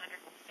look at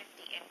 150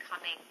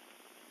 incoming.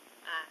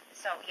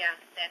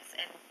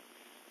 And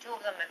 2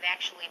 of them have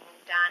actually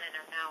moved on and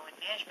are now in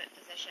management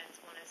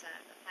positions. One is a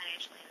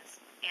financial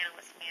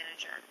analyst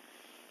manager,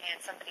 and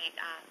somebody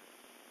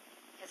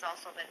has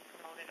also been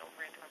promoted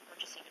over into our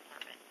purchasing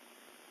department.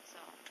 So,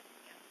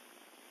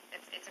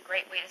 it's a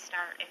great way to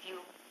start. If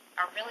you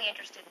are really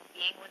interested in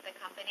being with the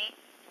company,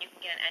 you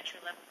can get an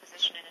entry-level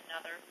position in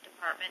another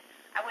department.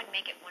 I would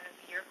make it one of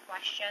your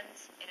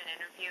questions in an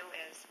interview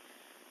is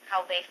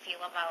how they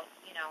feel about,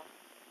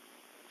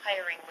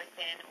 hiring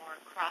within or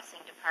crossing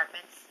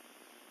departments.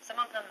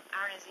 Some of them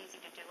aren't as easy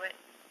to do it.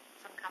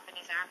 Some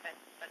companies aren't,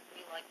 but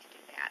we like to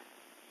do that.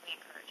 We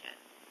encourage it.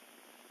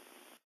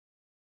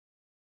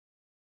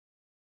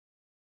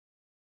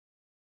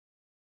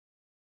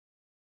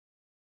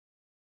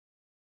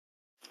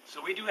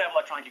 So we do have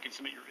electronic. You can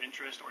submit your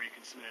interest or you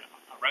can submit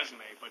a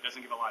resume, but it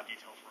doesn't give a lot of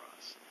detail for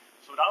us.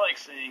 So what I like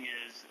saying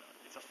is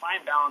it's a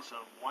fine balance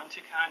of when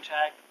to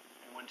contact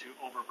and when to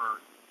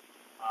overburden.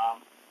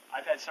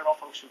 I've had several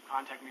folks who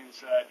contacted me and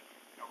said,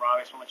 Rob,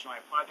 I just want to let you know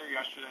I applied there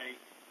yesterday.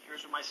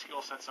 Here's what my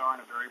skill sets are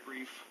in a very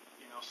brief,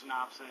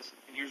 synopsis,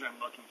 and here's what I'm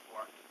looking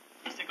for.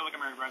 Please take a look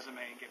at my resume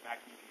and get back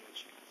to me if you get a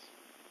chance.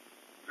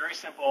 Very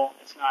simple.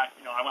 It's not,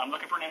 I'm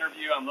looking for an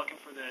interview. I'm looking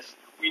for this.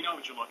 We know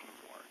what you're looking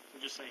for.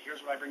 So just say,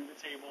 here's what I bring to the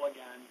table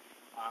again.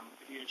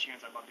 If you get a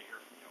chance, I'd love to hear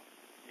from you.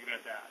 Leave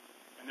it at that.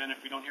 And then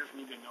if we don't hear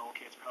from you, then know,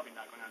 okay, it's probably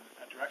not going in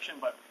that direction.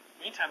 But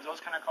many times those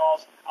kind of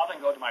calls, I'll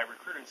then go to my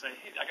recruiter and say,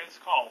 hey, I got this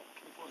call.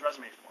 Can you pull his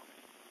resume for me?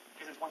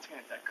 Because once again,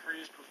 it's that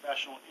courteous,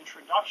 professional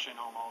introduction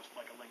almost,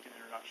 like a LinkedIn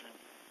introduction,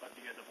 but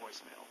via the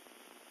voicemail.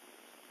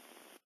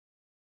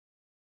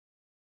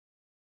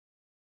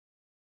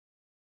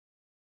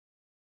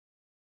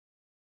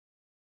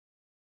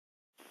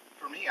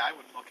 For me, I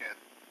would look at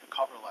the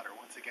cover letter.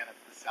 Once again,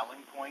 it's the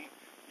selling point.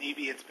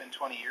 Maybe it's been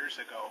 20 years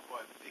ago,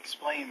 but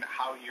explain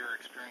how your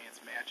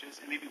experience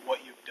matches and maybe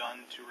what you've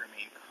done to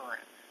remain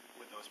current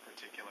with those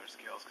particular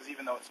skills. Because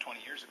even though it's 20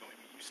 years ago,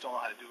 maybe you still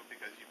know how to do it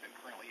because you've been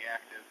currently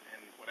active in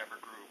whatever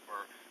group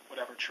or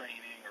whatever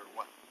training or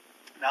what.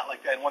 Not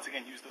like that. And once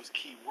again, use those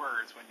key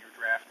words when you're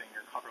drafting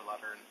your cover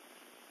letter. And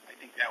I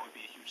think that would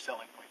be a huge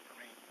selling point for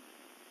me.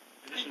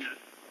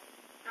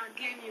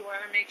 Again, you want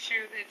to make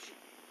sure that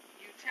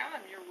you tell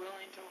them you're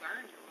willing to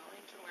learn. You're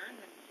willing to learn,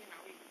 and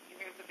you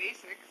have the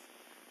basics,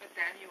 but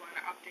then you want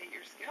to update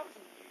your skills,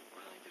 and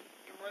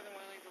you're more than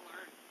willing to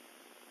learn.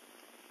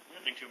 The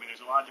other thing too,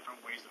 there's a lot of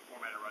different ways to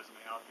format a resume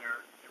out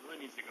there. It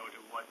really needs to go to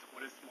what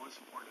is most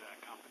important to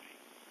that company.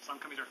 Some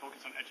companies are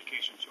focused on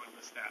education, so we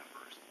enlist that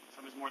first.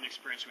 Some is more the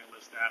experience, so we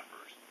enlist that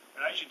first.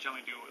 What I usually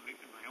generally do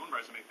in my own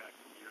resume back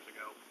from years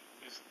ago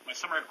is my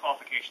summary of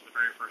qualifications, the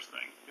very first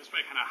thing. This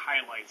way it kind of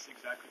highlights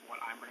exactly what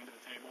I'm bringing to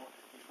the table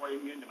before I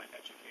even get into my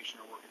education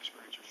or work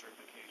experience or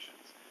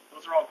certifications.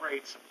 Those are all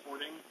great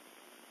supporting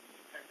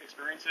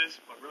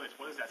experiences, but really it's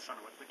what is that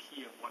summary? What's the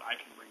key of what I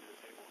can bring to the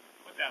table?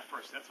 Put that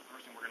first. That's the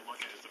first thing we're going to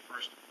look at is the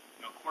first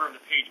quarter of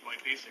the page, but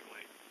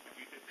basically.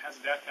 If it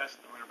passes that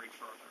test, then we're going to read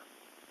further.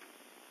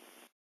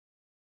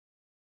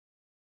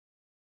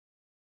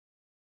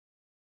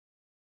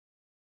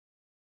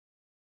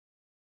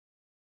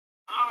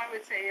 All I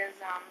would say is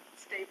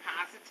stay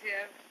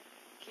positive,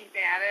 keep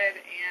at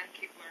it, and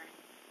keep learning.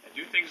 And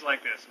do things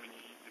like this. I mean,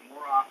 the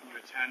more often you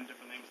attend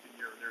different things,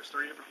 there's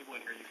 30 different people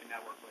in here you can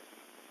network with, and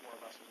the four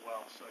of us as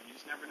well. So you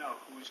just never know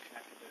who's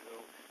connected to who.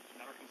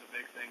 Networking's a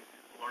big thing.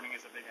 Learning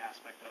is a big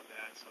aspect of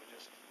that. So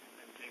just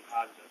and being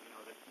positive.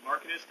 The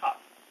market is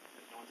tough.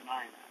 There's no one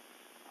denying that.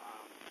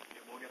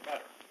 It will get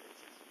better.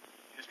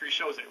 History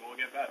shows it will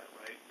get better,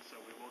 right? So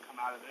we will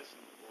come out of this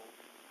and we'll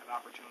have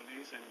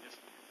opportunities and just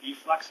be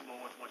flexible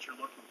with what you're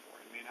looking for.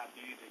 It may not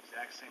be the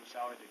exact same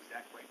salary, the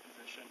exact right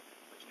position,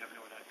 but you never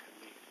know what that could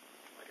lead.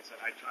 Like I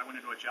said, I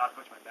went into a job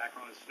coach. My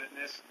background is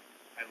fitness.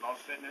 I love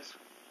fitness.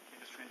 I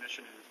just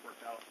transitioned and it's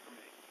worked out for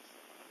me.